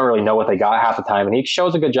 And you don't really know what they got half the time. And he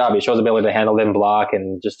shows a good job. He shows ability to handle them, block,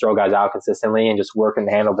 and just throw guys out consistently and just work and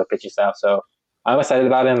handle the pitching staff. So I'm excited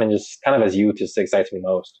about him, and just kind of his youth just excites me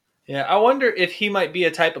most. Yeah, I wonder if he might be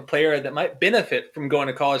a type of player that might benefit from going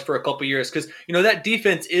to college for a couple years, because, you know, that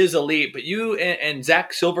defense is elite. But you and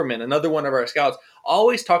Zach Silverman, another one of our scouts,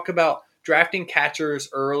 always talk about drafting catchers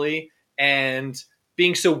early and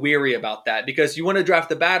being so weary about that, because you want to draft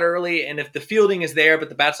the bat early, and if the fielding is there but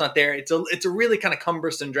the bat's not there, it's a really kind of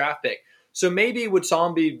cumbersome draft pick. So maybe would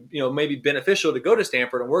Psalm be, maybe beneficial to go to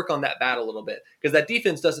Stanford and work on that bat a little bit, because that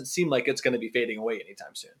defense doesn't seem like it's going to be fading away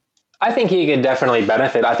anytime soon. I think he could definitely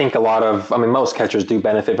benefit. I think most catchers do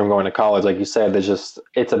benefit from going to college. Like you said,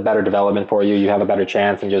 it's a better development for you. You have a better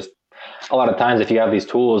chance, and just a lot of times if you have these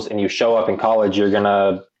tools and you show up in college, you're going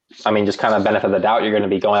to, just kind of benefit of the doubt, you're going to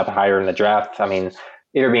be going up higher in the draft. I mean,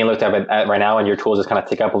 if you're being looked at right now and your tools just kind of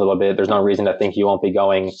tick up a little bit, there's no reason to think you won't be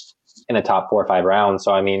going in the top 4 or 5 rounds.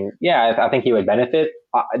 So, I think he would benefit.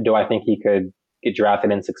 Do I think he could get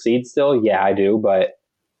drafted and succeed still? Yeah, I do. But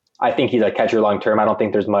I think he's a catcher long-term. I don't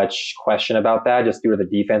think there's much question about that, just due to the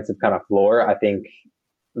defensive kind of floor. I think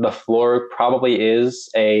the floor probably is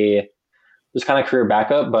just kind of career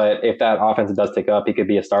backup. But if that offense does tick up, he could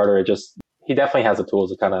be a starter. He definitely has the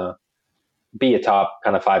tools to kind of be a top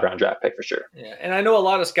kind of 5-round draft pick for sure. Yeah, and I know a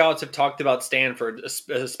lot of scouts have talked about Stanford,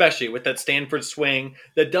 especially with that Stanford swing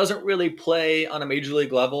that doesn't really play on a major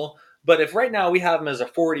league level. But if right now we have him as a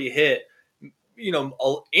 40 hit,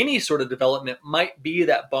 any sort of development might be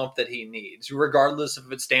that bump that he needs, regardless if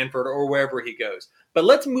it's Stanford or wherever he goes. But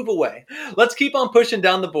let's move away. Let's keep on pushing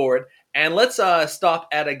down the board, and let's stop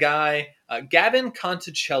at a guy, Gavin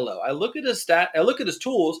Conticello. I look at his stat, I look at his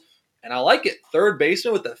tools, and I like it. Third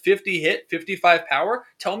baseman with a 50 hit, 55 power.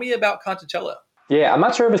 Tell me about Conticello. Yeah, I'm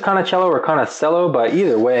not sure if it's Conticello or Conticello, but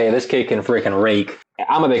either way, this kid can freaking rake.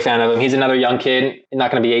 I'm a big fan of him. He's another young kid, not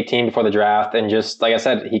going to be 18 before the draft, and just like I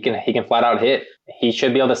said, he can flat out hit. He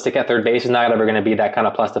should be able to stick at third base. He's not ever going to be that kind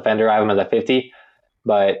of plus defender. I have him as a 50,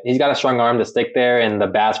 but he's got a strong arm to stick there, and the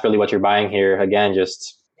bat's really what you're buying here. Again,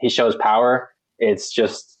 just he shows power. It's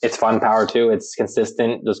fun power too. It's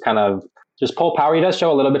consistent, just pull power. He does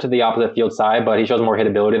show a little bit to the opposite field side, but he shows more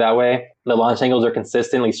hitability that way. The launch angles are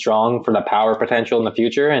consistently strong for the power potential in the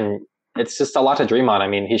future, and it's just a lot to dream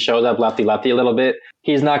on. He shows up lefty-lefty a little bit.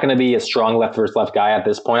 He's not going to be a strong left versus left guy at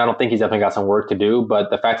this point. I don't think he's definitely got some work to do, but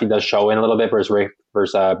the fact he does show in a little bit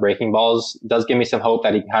versus breaking balls does give me some hope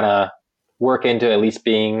that he can kind of work into at least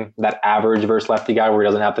being that average versus lefty guy where he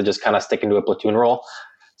doesn't have to just kind of stick into a platoon role.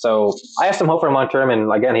 So I have some hope for him long term,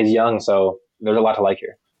 and again, he's young, so there's a lot to like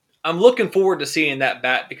here. I'm looking forward to seeing that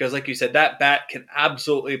bat because, like you said, that bat can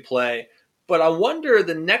absolutely play. But I wonder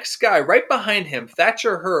the next guy right behind him,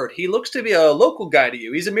 Thatcher Hurd, he looks to be a local guy to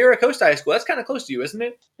you. He's at Mira Costa High School. That's kind of close to you, isn't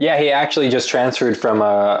it? Yeah, he actually just transferred from,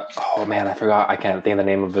 I forgot. I can't think of the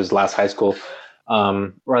name of his last high school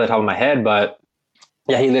right at the top of my head. But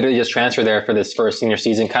yeah, he literally just transferred there for this first senior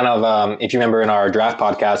season. Kind of, if you remember in our draft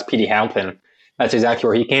podcast, Petey Hamilton, that's exactly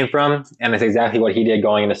where he came from. And it's exactly what he did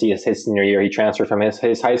going into his senior year. He transferred from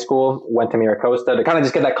his high school, went to Mira Costa to kind of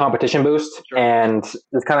just get that competition boost and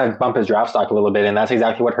just kind of bump his draft stock a little bit. And that's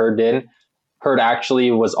exactly what Hurd did. Hurd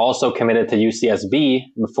actually was also committed to UCSB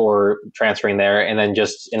before transferring there. And then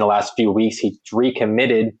just in the last few weeks, he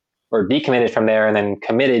recommitted or decommitted from there and then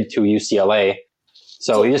committed to UCLA.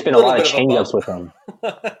 So he's just been a lot of change-ups with him.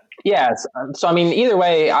 Yeah. So, I mean, either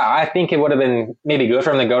way, I think it would have been maybe good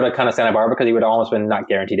for him to go to kind of Santa Barbara because he would have almost been not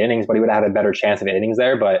guaranteed innings, but he would have had a better chance of innings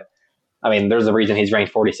there. But I mean, there's a reason he's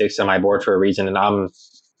ranked 46 on my board for a reason. And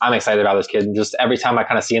I'm excited about this kid. Just every time I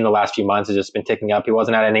kind of see him the last few months, it's just been ticking up. He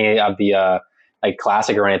wasn't at any of the like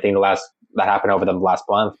classic or anything that happened over the last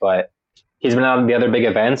month, but he's been on the other big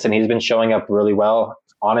events and he's been showing up really well.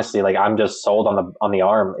 Honestly, like I'm just sold on the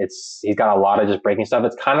arm. He's got a lot of just breaking stuff.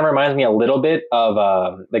 It kind of reminds me a little bit of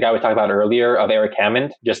the guy we talked about earlier of Eric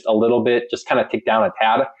Hammond, just a little bit, just kind of tick down a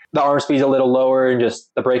tad. The arm speed's a little lower and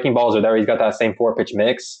just the breaking balls are there. He's got that same 4-pitch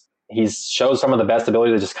mix. He shows some of the best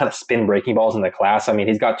ability to just kind of spin breaking balls in the class. I mean,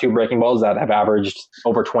 he's got 2 breaking balls that have averaged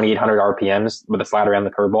over 2,800 RPMs with a slider and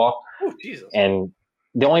the curveball. Oh, Jesus. And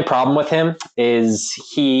the only problem with him is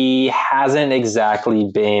he hasn't exactly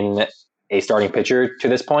been a starting pitcher to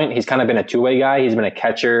this point. He's kind of been a two-way guy. He's been a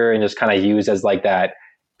catcher and just kind of used as like that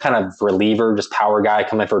kind of reliever, just power guy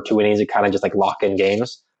coming for 2 innings and kind of just like lock in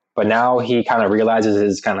games. But now he kind of realizes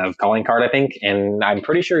his kind of calling card, I think. And I'm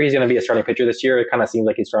pretty sure he's going to be a starting pitcher this year. It kind of seems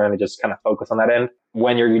like he's starting to just kind of focus on that end.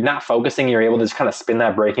 When you're not focusing, you're able to just kind of spin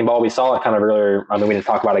that breaking ball. We saw it kind of earlier. I mean, we didn't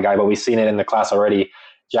talk about a guy, but we've seen it in the class already.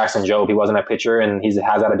 Jackson Jobe, he wasn't a pitcher and he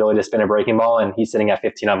has that ability to spin a breaking ball. And he's sitting at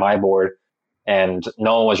 15 on my board. And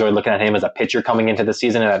no one was really looking at him as a pitcher coming into the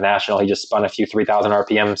season. And at National, he just spun a few 3,000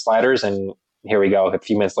 RPM sliders. And here we go. A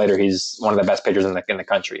few minutes later, he's one of the best pitchers in the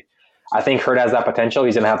country. I think Hurd has that potential.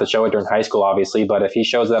 He's going to have to show it during high school, obviously. But if he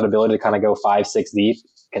shows that ability to kind of go 5-6 deep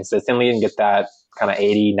consistently and get that kind of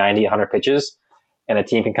 80, 90, 100 pitches, and a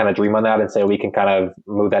team can kind of dream on that and say we can kind of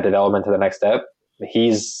move that development to the next step,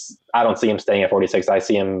 I don't see him staying at 46. I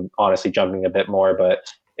see him honestly jumping a bit more, but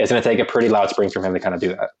it's going to take a pretty loud spring from him to kind of do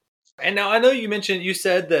that. And now I know you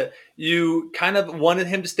said that you kind of wanted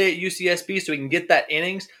him to stay at UCSB so he can get that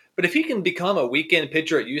innings. But if he can become a weekend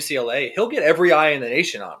pitcher at UCLA, he'll get every eye in the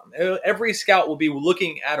nation on him. Every scout will be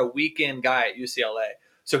looking at a weekend guy at UCLA.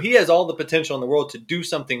 So he has all the potential in the world to do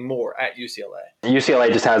something more at UCLA.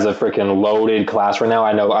 UCLA just has a freaking loaded class right now.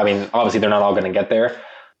 I mean, obviously they're not all going to get there.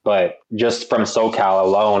 But just from SoCal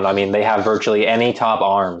alone, I mean, they have virtually any top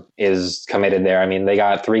arm is committed there. I mean, they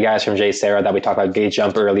got 3 guys from J. Sarah that we talked about, Gate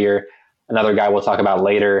Jump earlier. Another guy we'll talk about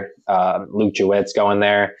later, Luke Jewett's going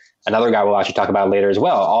there. Another guy we'll actually talk about later as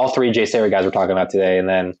well. All 3 J. Sarah guys we're talking about today, and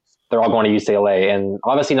then they're all going to UCLA. And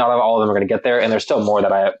obviously not all of them are going to get there, and there's still more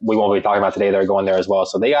that we won't be talking about today that are going there as well.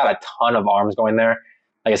 So they got a ton of arms going there.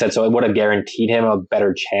 Like I said, so it would have guaranteed him a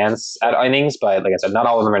better chance at innings, but like I said, not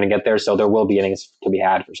all of them are going to get there, so there will be innings to be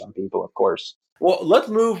had for some people, of course. Well, let's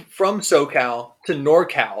move from SoCal to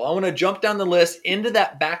NorCal. I want to jump down the list into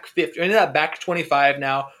that back 50, into that back 25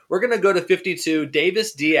 now. We're going to go to 52,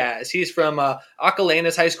 Davis Diaz. He's from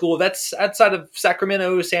Acalanes High School. That's outside of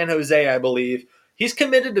Sacramento, San Jose, I believe. He's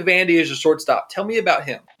committed to Vandy as a shortstop. Tell me about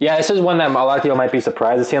him. Yeah, this is one that a lot of people might be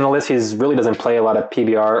surprised to see on the list. He really doesn't play a lot of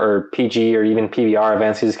PBR or PG or even PBR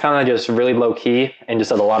events. He's kind of just really low key and just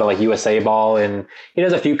does a lot of like USA ball. And he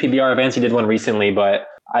does a few PBR events. He did one recently, but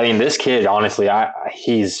I mean, this kid, honestly,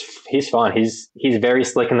 he's fun. He's very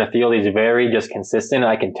slick in the field. He's very just consistent.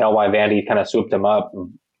 I can tell why Vandy kind of swooped him up.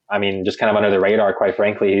 I mean, just kind of under the radar, quite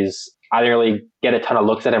frankly. I didn't really get a ton of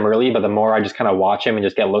looks at him early, but the more I just kind of watch him and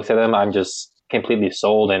just get looks at him, I'm just completely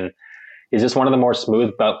sold. And he's just one of the more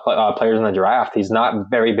smooth players in the draft. He's not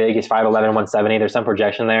very big. He's 5'11", 170. There's some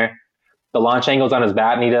projection there. The launch angles on his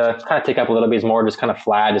bat need to kind of tick up a little bit. He's more just kind of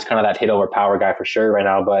flat, just kind of that hit over power guy for sure right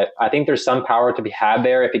now. But I think there's some power to be had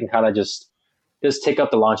there if he can kind of just tick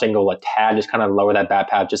up the launch angle a tad, just kind of lower that bat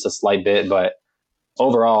pad just a slight bit. But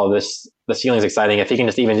overall, the ceiling's exciting. If he can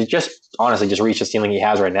honestly reach the ceiling he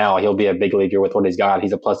has right now, he'll be a big leaguer with what he's got.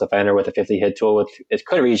 He's a plus defender with a 50 hit tool. It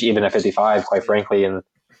could reach even a 55, quite frankly. And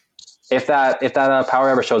if that power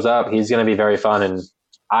ever shows up, he's going to be very fun. And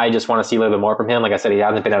I just want to see a little bit more from him. Like I said, he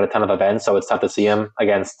hasn't been at a ton of events, so it's tough to see him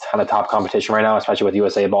against kind of top competition right now, especially with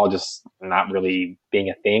USA ball just not really being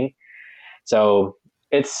a thing. So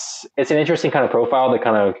it's an interesting kind of profile to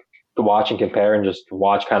kind of watch and compare and just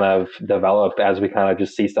watch kind of develop as we kind of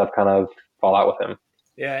just see stuff kind of fall out with him.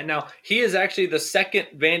 Yeah, now he is actually the second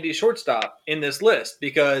Vandy shortstop in this list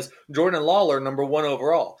because Jordan Lawler, number 1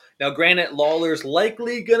 overall. Now, granted, Lawler's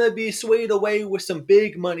likely going to be swayed away with some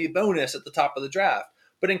big money bonus at the top of the draft.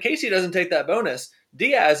 But in case he doesn't take that bonus,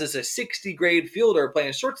 Diaz is a 60-grade fielder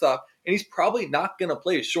playing shortstop, and he's probably not going to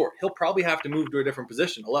play short. He'll probably have to move to a different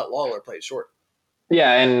position to let Lawler play short.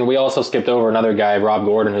 Yeah, and we also skipped over another guy, Rob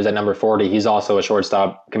Gordon, who's at number 40. He's also a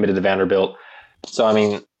shortstop committed to Vanderbilt. So, I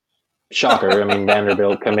mean, shocker. I mean,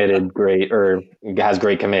 Vanderbilt committed great or has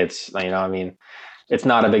great commits. I mean, it's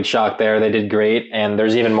not a big shock there. They did great. And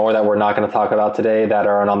there's even more that we're not going to talk about today that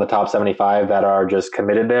are on the top 75 that are just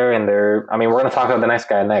committed there. And we're going to talk about the next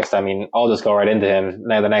guy next. I mean, I'll just go right into him.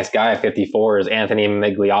 Now, the next guy at 54 is Anthony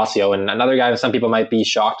Migliaccio. And another guy that some people might be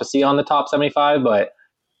shocked to see on the top 75, but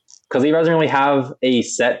because he doesn't really have a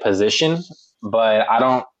set position, but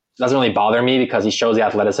doesn't really bother me because he shows the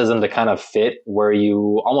athleticism to kind of fit where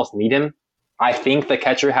you almost need him. I think the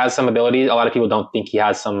catcher has some ability. A lot of people don't think he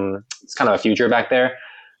has it's kind of a future back there,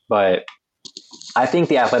 but I think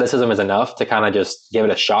the athleticism is enough to kind of just give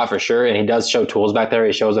it a shot for sure. And he does show tools back there.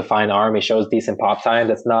 He shows a fine arm. He shows decent pop time.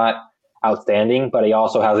 That's not outstanding, but he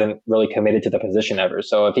also hasn't really committed to the position ever.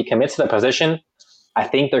 So if he commits to the position, I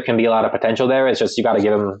think there can be a lot of potential there. It's just, you got to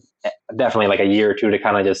give him definitely like a year or two to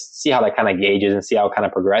kind of just see how that kind of gauges and see how it kind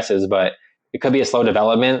of progresses. But it could be a slow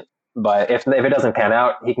development. But if it doesn't pan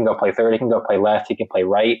out, he can go play third. He can go play left. He can play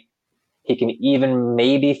right. He can even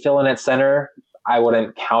maybe fill in at center. I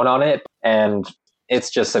wouldn't count on it. And it's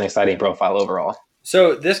just an exciting profile overall.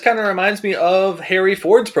 So this kind of reminds me of Harry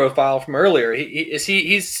Ford's profile from earlier.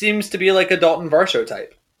 He seems to be like a Dalton Varsho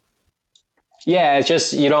type. Yeah, it's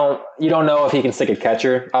just you don't know if he can stick a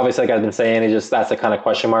catcher. Obviously, like I've been saying, that's the kind of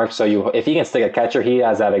question mark. So if he can stick a catcher, he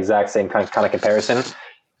has that exact same kind of comparison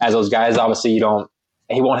as those guys. Obviously, he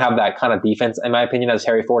won't have that kind of defense, in my opinion, as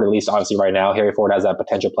Harry Ford, at least obviously right now. Harry Ford has that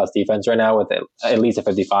potential plus defense right now with at least a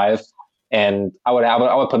 55. And I would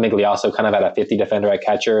put Migliaccio kind of at a 50 defender at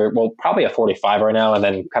catcher. Well, probably a 45 right now, and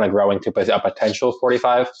then kind of growing to a potential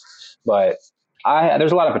 45. But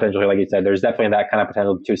there's a lot of potential here, like you said. There's definitely that kind of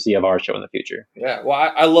potential to see of our show in the future. Yeah,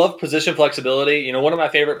 well, I love position flexibility. One of my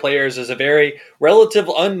favorite players is a very relative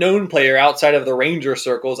unknown player outside of the Ranger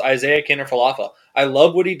circles, Isaiah Kiner-Falefa. I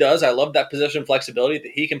love what he does. I love that position flexibility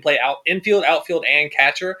that he can play infield, outfield, and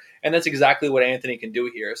catcher, and that's exactly what Anthony can do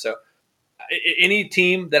here. So any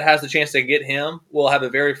team that has the chance to get him will have a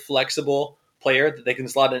very flexible player that they can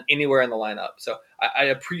slot in anywhere in the lineup. So I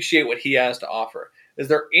appreciate what he has to offer. Is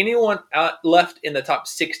there anyone left in the top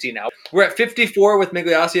 60 now? We're at 54 with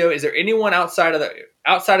Migliaccio. Is there anyone outside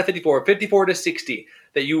of 54 to 60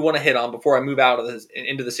 that you want to hit on before I move out of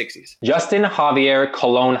into the 60s? Justin Javier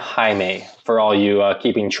Colon Jaime, for all you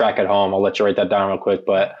keeping track at home. I'll let you write that down real quick.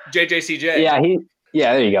 But JJCJ.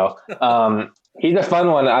 Yeah, there you go. He's a fun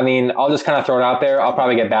one. I mean, I'll just kind of throw it out there. I'll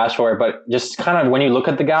probably get bashed for it, but just kind of when you look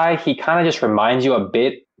at the guy, he kind of just reminds you a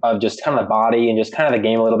bit of just kind of the body and just kind of the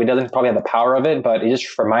game a little bit. He doesn't probably have the power of it, but it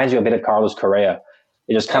just reminds you a bit of Carlos Correa.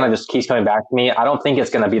 It just kind of just keeps coming back to me. I don't think it's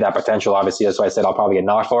going to be that potential, obviously. That's why I said I'll probably get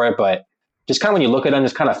knocked for it, but just kind of when you look at him,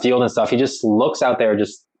 just kind of field and stuff, he just looks out there.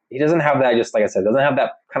 He doesn't have that, just like I said, doesn't have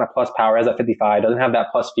that kind of plus power, has that 55, doesn't have that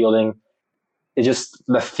plus fielding. It just,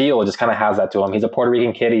 the feel just kind of has that to him. He's a Puerto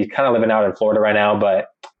Rican kid. He's kind of living out in Florida right now, but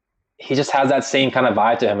he just has that same kind of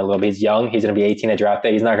vibe to him a little bit. He's young. He's going to be 18 at draft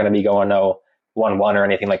day. He's not going to be going 1-1 or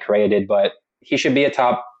anything like Correa did, but he should be a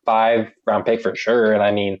top 5 round pick for sure. And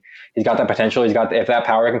I mean, he's got that potential. If that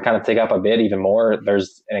power can kind of take up a bit even more,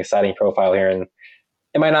 there's an exciting profile here. And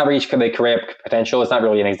it might not reach the Correa potential. It's not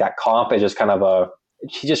really an exact comp. It's just kind of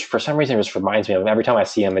he just, for some reason, just reminds me of him. Every time I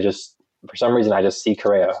see him, for some reason, I just see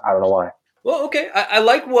Correa. I don't know why. Well, okay. I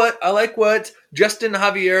like what Justin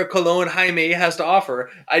Javier Colon Jaime has to offer.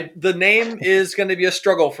 The name is going to be a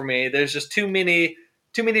struggle for me. There's just too many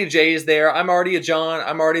J's there. I'm already a John.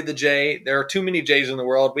 I'm already the J. There are too many J's in the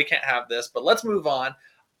world. We can't have this. But let's move on.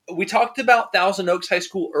 We talked about Thousand Oaks High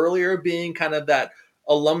School earlier being kind of that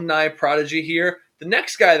alumni prodigy here. The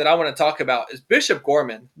next guy that I want to talk about is Bishop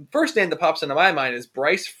Gorman. First name that pops into my mind is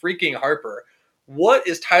Bryce freaking Harper. What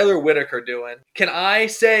is Tyler Whitaker doing? Can I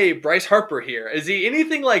say Bryce Harper here? Is he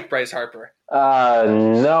anything like Bryce Harper?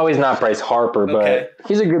 No, he's not Bryce Harper, Okay. But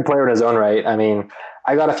he's a good player in his own right. I mean,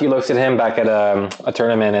 I got a few looks at him back at a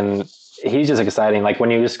tournament, and he's just exciting. Like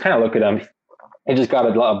when you just kind of look at him, he just got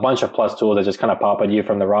a bunch of plus tools that just kind of pop at you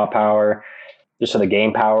from the raw power, just to the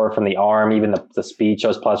game power, from the arm, even the speed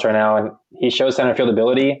shows plus right now. And he shows center field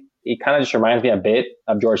ability. He kind of just reminds me a bit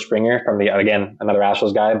of George Springer from again, another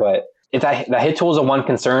Astros guy, but that hit tool is a one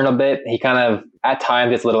concern a bit. He kind of, at times,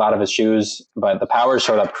 gets a little out of his shoes, but the power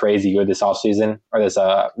showed up crazy good this offseason or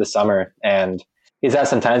this summer. And he's had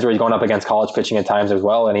some times where he's going up against college pitching at times as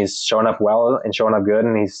well, and he's showing up well and showing up good,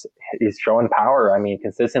 and he's showing power. I mean,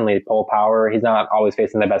 consistently pull power. He's not always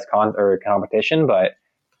facing the best competition, but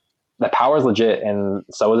the power is legit, and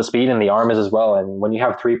so is the speed, and the arm is as well. And when you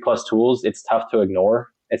have 3 plus tools, it's tough to ignore.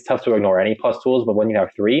 It's tough to ignore any plus tools, but when you have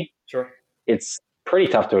 3, sure, it's pretty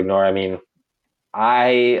tough to ignore. I mean,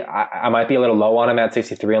 I might be a little low on him at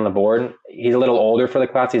 63 on the board. He's a little older for the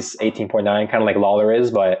class. He's 18.9, kind of like Lawler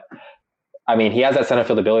is, but I mean, he has that center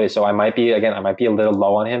field ability. So I might be a little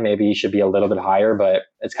low on him. Maybe he should be a little bit higher, but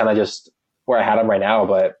it's kind of just where I had him right now.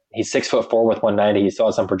 But he's 6'4" with 190. He still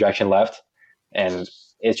has some projection left, and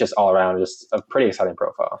it's just all around just a pretty exciting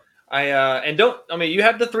profile. You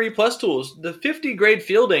have the 3+ tools, the 50 grade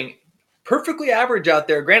fielding, perfectly average out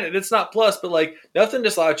there. Granted, it's not plus, but like nothing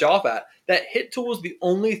to slouch off at. That hit tool is the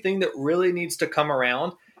only thing that really needs to come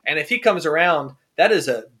around. And if he comes around, that is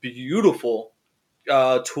a beautiful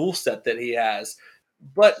tool set that he has.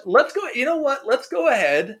 But let's go. You know what? Let's go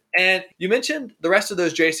ahead. And you mentioned the rest of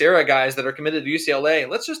those JSerra guys that are committed to UCLA.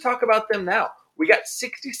 Let's just talk about them now. We got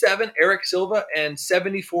 67 Eric Silva and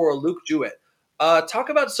 74 Luke Jewett. Talk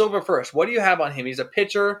about Silva first. What do you have on him? He's a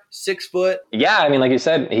pitcher, 6 foot. Yeah, I mean, like you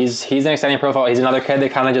said, he's an exciting profile. He's another kid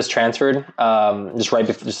that kind of just transferred,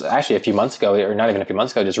 just actually a few months ago, or not even a few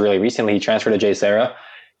months ago, just really recently. He transferred to JSerra.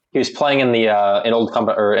 He was playing in the an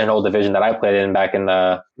old division that I played in back when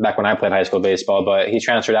I played high school baseball. But he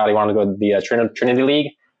transferred out. He wanted to go to the Trinity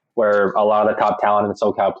League, where a lot of the top talent in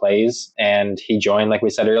SoCal plays. And he joined, like we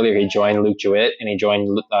said earlier, he joined Luke Jewett and he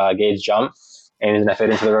joined Gage Jump, and he's going to fit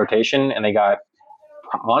into the rotation. And they got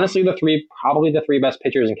honestly probably the three best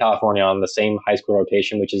pitchers in California on the same high school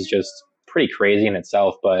rotation, which is just pretty crazy in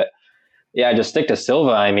itself. But yeah, just stick to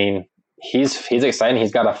Silva. I mean, he's exciting.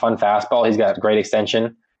 He's got a fun fastball. He's got great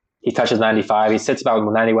extension. He touches 95. He sits about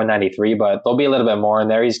 91, 93, but there'll be a little bit more in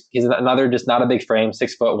there. He's another, just not a big frame,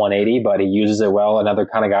 6 foot, 180, but he uses it well. Another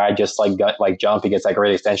kind of guy, just like Jump. He gets that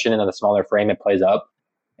great extension, and in a smaller frame, it plays up,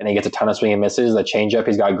 and he gets a ton of swing and misses. The changeup,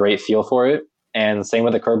 he's got great feel for it. And same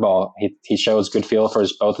with the curveball. He shows good feel for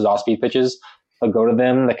both his off-speed pitches. He'll go to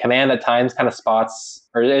them. The command at times kind of spots,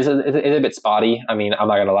 or is a bit spotty. I mean, I'm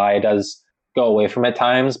not going to lie. It does go away from at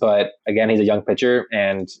times, but again, he's a young pitcher,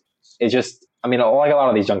 and it's just, I mean, like a lot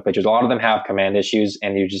of these young pitchers, a lot of them have command issues,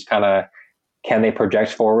 and you just kind of, can they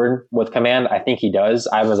project forward with command? I think he does.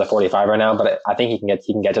 I have him as a 45 right now, but I think he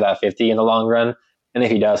can get to that 50 in the long run. And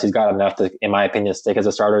if he does, he's got enough to, in my opinion, stick as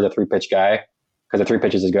a starter as a 3-pitch guy. Because the 3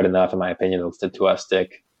 pitches is good enough, in my opinion, to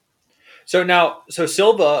stick. So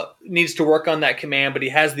Silva needs to work on that command, but he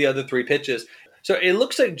has the other 3 pitches. So it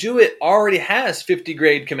looks like Jewett already has 50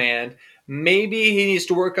 grade command. Maybe he needs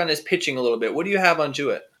to work on his pitching a little bit. What do you have on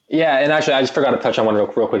Jewett? Yeah, and actually, I just forgot to touch on one real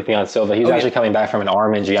quick thing on Silva. He's actually coming back from an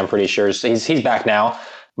arm injury, I'm pretty sure. So he's back now,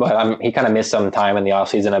 but he kind of missed some time in the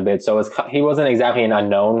offseason a bit. So he wasn't exactly an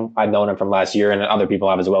unknown. I've known him from last year, and other people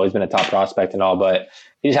have as well. He's been a top prospect and all, but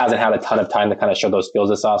he just hasn't had a ton of time to kind of show those skills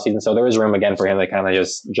this offseason. So there is room again for him to kind of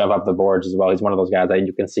just jump up the boards as well. He's one of those guys that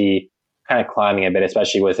you can see kind of climbing a bit,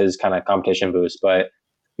 especially with his kind of competition boost. But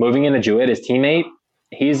moving into Jewett, his teammate,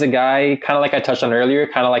 he's a guy kind of like I touched on earlier,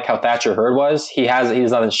 kind of like how Thatcher Hurd was. He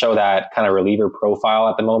doesn't show that kind of reliever profile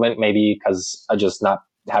at the moment, maybe because of just not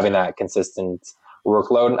having that consistent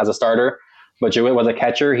workload as a starter. But Jewett was a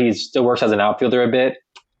catcher. He still works as an outfielder a bit.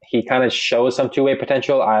 He kind of shows some two-way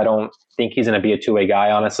potential. I don't think he's going to be a two-way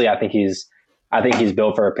guy, honestly. I think he's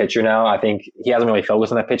built for a pitcher now. I think he hasn't really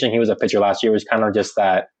focused on that pitching. He was a pitcher last year. It was kind of just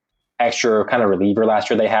that extra kind of reliever last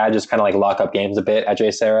year they had, just kind of like lock up games a bit at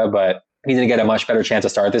JSerra. But he's going to get a much better chance to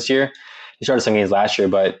start this year. He started some games last year,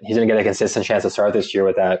 but he's going to get a consistent chance to start this year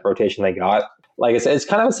with that rotation they got. Like I said, it's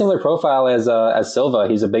kind of a similar profile as Silva.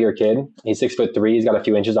 He's a bigger kid. He's 6'3". He's got a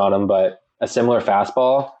few inches on him, but a similar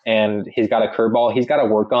fastball, and he's got a curveball he's got to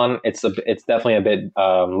work on. It's definitely a bit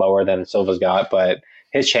lower than Silva's got, but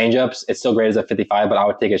his changeups, it's still great as a 55, but I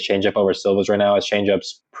would take his changeup over Silva's right now. His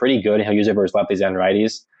changeup's pretty good. He'll use it for his lefties and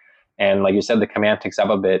righties. And like you said, the command ticks up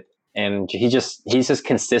a bit, and he's just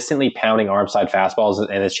consistently pounding arm side fastballs,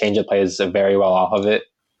 and his changeup plays very well off of it.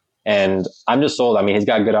 And I'm just sold. I mean, he's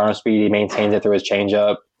got good arm speed. He maintains it through his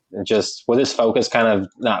changeup. Just with his focus kind of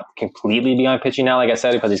not completely beyond pitching now, like I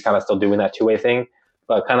said, because he's kind of still doing that two-way thing,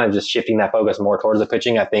 but kind of just shifting that focus more towards the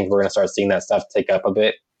pitching. I think we're going to start seeing that stuff take up a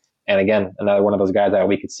bit. And again, another one of those guys that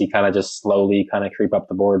we could see kind of just slowly kind of creep up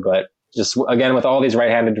the board. But just again, with all these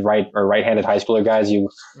right-handed high schooler guys,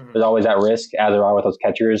 there's always that risk, as there are with those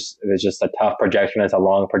catchers. It's just a tough projection. It's a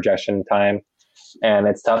long projection time, and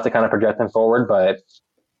it's tough to kind of project them forward. But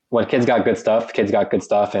when kids got good stuff,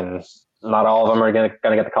 and not all of them are going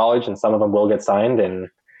to get to college, and some of them will get signed, and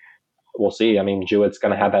we'll see. I mean, Jewett's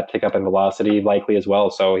going to have that tick up in velocity likely as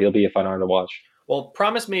well, so he'll be a fun arm to watch. Well,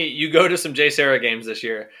 promise me you go to some JSerra games this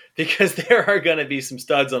year, because there are going to be some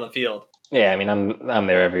studs on the field. Yeah, I mean, I'm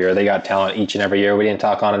there every year. They got talent each and every year. We didn't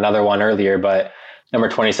talk on another one earlier, but number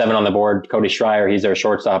 27 on the board, Cody Schreier, he's their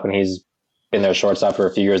shortstop, and he's been their shortstop for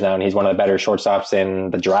a few years now, and he's one of the better shortstops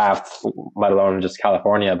in the draft, let alone just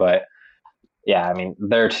California. But yeah, I mean,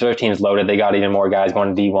 their team's loaded. They got even more guys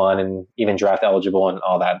going to D1 and even draft eligible and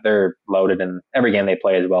all that. They're loaded, and every game they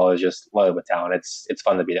play as well is just loaded with talent. It's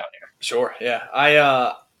fun to be down here. Sure,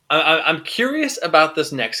 yeah. I'm curious about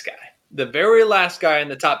this next guy, the very last guy in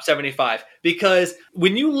the top 75, because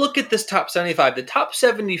when you look at this top 75, the top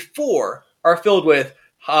 74 are filled with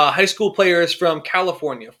high school players from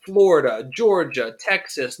California, Florida, Georgia,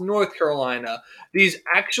 Texas, North Carolina, these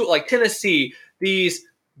actual, like Tennessee, these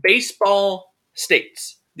baseball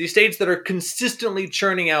states, these states that are consistently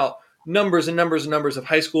churning out numbers and numbers and numbers of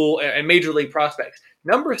high school and major league prospects.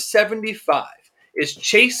 Number 75 is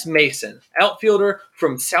Chase Mason, outfielder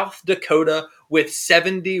from South Dakota with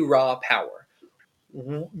 70 raw power.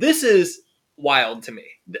 This is wild to me.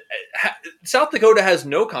 South Dakota has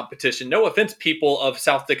no competition. No offense, people of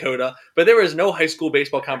South Dakota, but there is no high school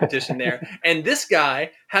baseball competition there. And this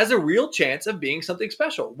guy has a real chance of being something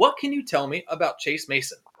special. What can you tell me about Chase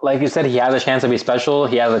Mason? Like you said, he has a chance to be special.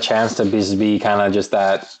 He has a chance to be kind of just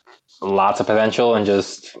that lots of potential, and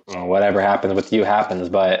just whatever happens with you happens.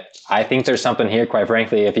 But I think there's something here, quite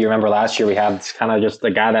frankly. If you remember last year, we had kind of just a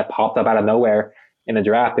guy that popped up out of nowhere in the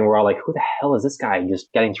draft, and we're all like, who the hell is this guy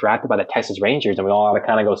just getting drafted by the Texas Rangers? And we all had to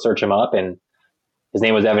kind of go search him up, and his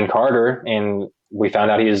name was Evan Carter, and we found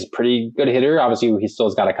out he was a pretty good hitter. Obviously, he still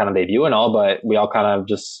has got to kind of debut and all, but we all kind of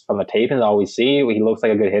just from the tape and all we see, he looks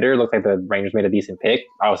like a good hitter. Looks like the Rangers made a decent pick.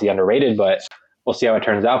 Obviously underrated, but we'll see how it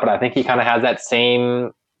turns out. But I think he kind of has that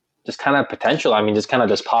same just kind of potential. I mean, just kind of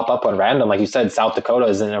just pop up on random. Like you said, South Dakota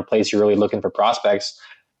is in a place you're really looking for prospects,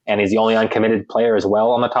 and he's the only uncommitted player as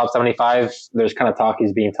well on the top 75. There's kind of talk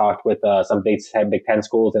he's being talked with some Big Ten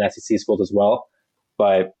schools and SEC schools as well.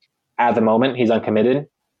 But at the moment, he's uncommitted.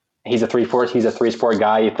 He's a three-sport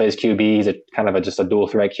guy. He plays QB. He's just a dual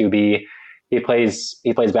threat QB. He plays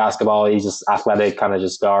basketball. He's just athletic, kind of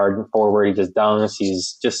just guard, forward. He just dunks.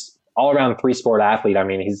 He's just all around three-sport athlete. I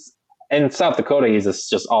mean, he's in South Dakota. He's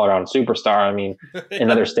just all around superstar. I mean, in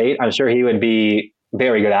another state, I'm sure he would be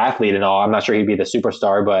very good athlete and all. I'm not sure he'd be the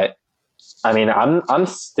superstar, but I mean, I'm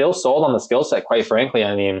still sold on the skill set, quite frankly.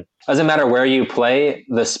 I mean, doesn't matter where you play,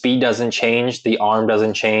 the speed doesn't change, the arm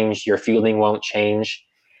doesn't change, your fielding won't change.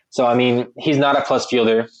 So, I mean, he's not a plus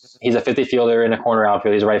fielder. He's a 50 fielder in a corner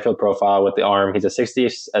outfield. He's a right field profile with the arm. He's a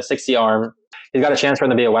 60 arm. He's got a chance for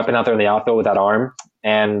him to be a weapon out there in the outfield with that arm.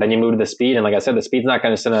 And then you move to the speed. And like I said, the speed's not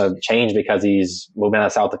going to change because he's moving out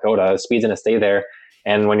of South Dakota. The speed's going to stay there.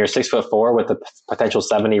 And when you're 6'4" with the potential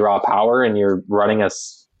 70 raw power and you're running a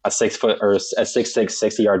 6 foot or a 6'6"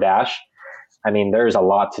 60-yard dash, I mean, there's a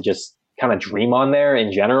lot to just kind of dream on there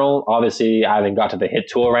in general. Obviously, I haven't got to the hit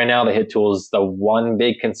tool right now. The hit tool is the one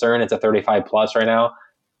big concern. It's a 35 plus right now.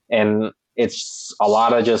 And it's a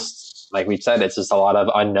lot of just, like we said, it's just a lot of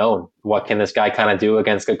unknown. What can this guy kind of do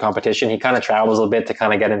against good competition? He kind of travels a bit to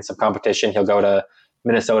kind of get in some competition. He'll go to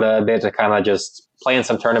Minnesota a bit to kind of just play in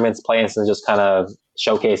some tournaments, play in some just kind of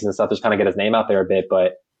showcases and stuff, just kind of get his name out there a bit.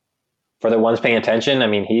 But for the ones paying attention, I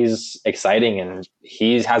mean, he's exciting and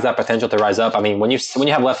he has that potential to rise up. I mean, when you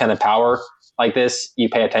have left-handed power like this, you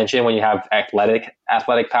pay attention. When you have athletic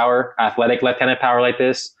left-handed power like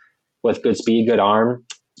this with good speed, good arm,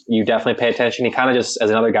 you definitely pay attention. He kind of just,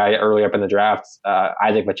 as another guy earlier up in the draft,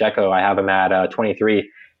 Isaac Pacheco, I have him at 23.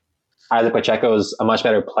 Isaac Pacheco is a much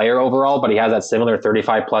better player overall, but he has that similar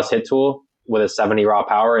 35 plus hit tool with a 70 raw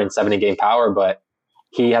power and 70 game power, but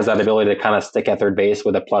he has that ability to kind of stick at third base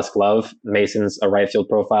with a plus glove. Mason's a right field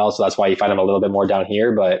profile, so that's why you find him a little bit more down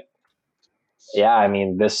here. But yeah, I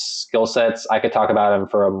mean, this skill sets, I could talk about him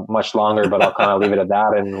for much longer, but I'll kind of leave it at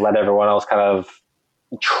that and let everyone else kind of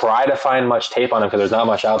try to find much tape on him because there's not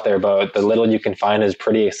much out there, but the little you can find is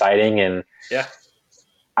pretty exciting. And yeah,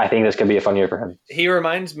 I think this could be a fun year for him. He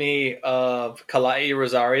reminds me of Kalai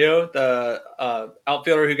Rosario, the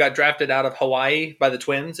outfielder who got drafted out of Hawaii by the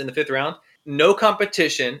Twins in the 5th round. No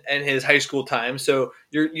competition in his high school time. So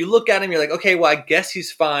you look at him, you're like, okay, well, I guess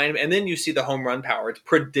he's fine. And then you see the home run power. It's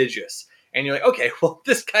prodigious. And you're like, okay, well,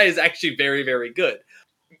 this guy is actually very, very good.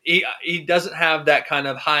 He doesn't have that kind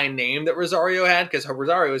of high name that Rosario had because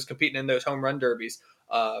Rosario was competing in those home run derbies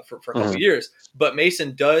for a couple of years. But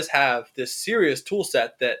Mason does have this serious tool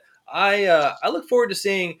set that I look forward to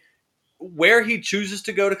seeing where he chooses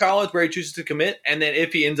to go to college, where he chooses to commit, and then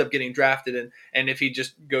if he ends up getting drafted and if he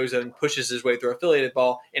just goes and pushes his way through affiliated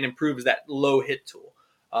ball and improves that low hit tool.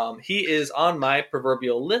 He is on my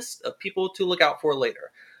proverbial list of people to look out for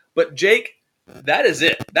later. But Jake, that is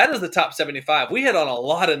it. That is the top 75. We hit on a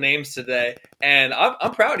lot of names today, and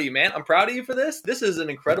I'm proud of you, man. I'm proud of you for this. This is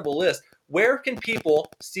an incredible list. Where can people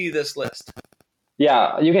see this list?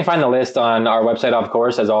 Yeah, you can find the list on our website, of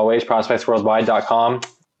course, as always, prospectsworldwide.com.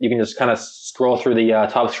 you can just kind of scroll through the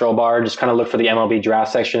top scroll bar, just kind of look for the MLB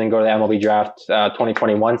draft section and go to the MLB draft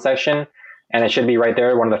 2021 section. And it should be right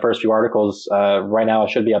there. One of the first few articles right now, it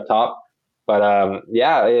should be up top. But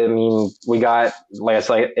yeah, I mean, we got, like I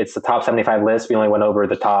said, it's the top 75 list. We only went over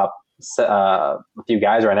the top few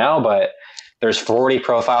guys right now, but there's 40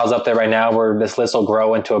 profiles up there right now where this list will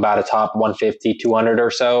grow into about a top 150, 200 or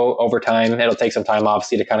so over time. It'll take some time,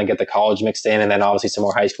 obviously, to kind of get the college mixed in, and then obviously some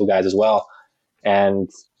more high school guys as well. And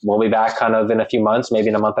we'll be back kind of in a few months, maybe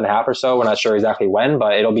in a month and a half or so. We're not sure exactly when,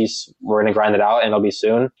 but we're going to grind it out and it'll be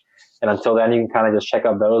soon. And until then, you can kind of just check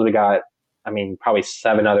out those. We got, I mean, probably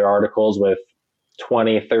 7 other articles with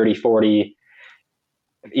 20, 30, 40,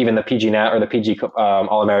 even the PG Net or the PG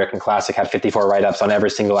All-American Classic had 54 write-ups on every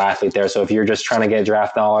single athlete there. So if you're just trying to get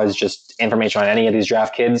draft knowledge, just information on any of these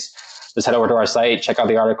draft kids, just head over to our site, check out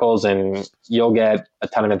the articles, and you'll get a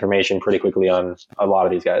ton of information pretty quickly on a lot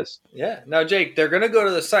of these guys. Yeah. Now, Jake, they're going to go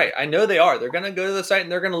to the site. I know they are. They're going to go to the site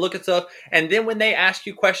and they're going to look at stuff. And then when they ask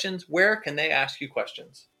you questions, where can they ask you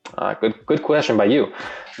questions? Good question by you.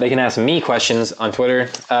 They can ask me questions on Twitter.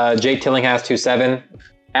 Jake Tillinghast27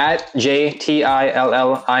 at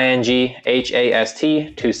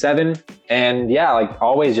JTILLINGHAST27. And yeah, like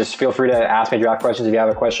always, just feel free to ask me draft questions if you have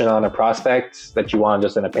a question on a prospect that you want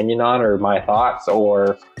just an opinion on, or my thoughts,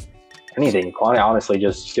 or anything. Honestly,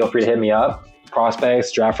 just feel free to hit me up.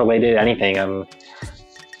 Prospects, draft related, anything. I'd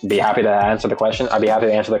be happy to answer the question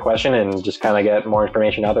and just kind of get more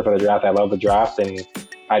information out there for the draft. I love the draft, and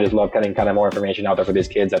I just love getting kind of more information out there for these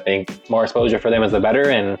kids. I think more exposure for them is the better,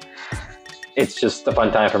 and it's just a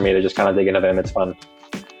fun time for me to just kind of dig into them. It's fun.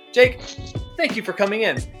 Jake, thank you for coming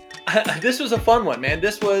in. This was a fun one, man.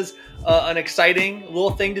 This was an exciting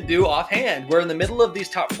little thing to do offhand. We're in the middle of these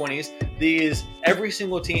top 20s. Every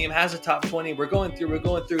single team has a top 20. We're going through.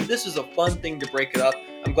 This is a fun thing to break it up.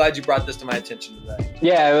 I'm glad you brought this to my attention today.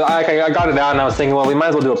 Yeah, I got it out and I was thinking, well, we might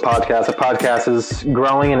as well do a podcast. A podcast is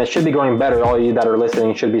growing and it should be going better. All of you that are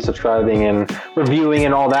listening should be subscribing and reviewing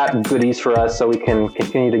and all that goodies for us so we can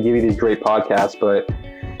continue to give you these great podcasts. But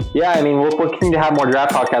yeah, I mean, we'll continue to have more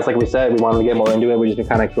draft podcasts. Like we said, we wanted to get more into it. We've just been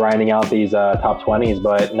kind of grinding out these top 20s,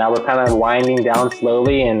 but now we're kind of winding down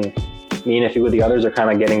slowly, and me and a few of the others are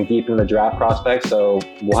kind of getting deep in the draft prospects. So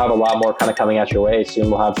we'll have a lot more kind of coming at your way.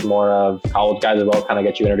 Soon we'll have some more of college guys as well, kind of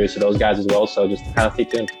get you introduced to those guys as well. So just kind of stay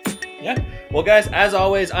tuned. Yeah. Well, guys, as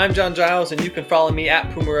always, I'm John Giles, and you can follow me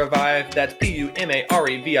at Puma Revive. That's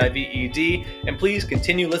PUMAREVIVED. And please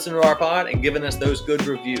continue listening to our pod and giving us those good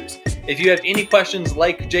reviews. If you have any questions,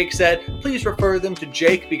 like Jake said, please refer them to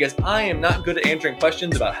Jake, because I am not good at answering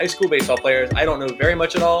questions about high school baseball players. I don't know very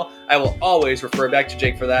much at all. I will always refer back to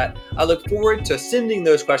Jake for that. I look forward to sending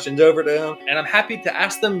those questions over to him, and I'm happy to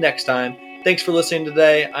ask them next time. Thanks for listening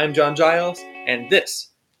today. I'm John Giles, and this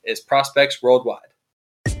is Prospects Worldwide.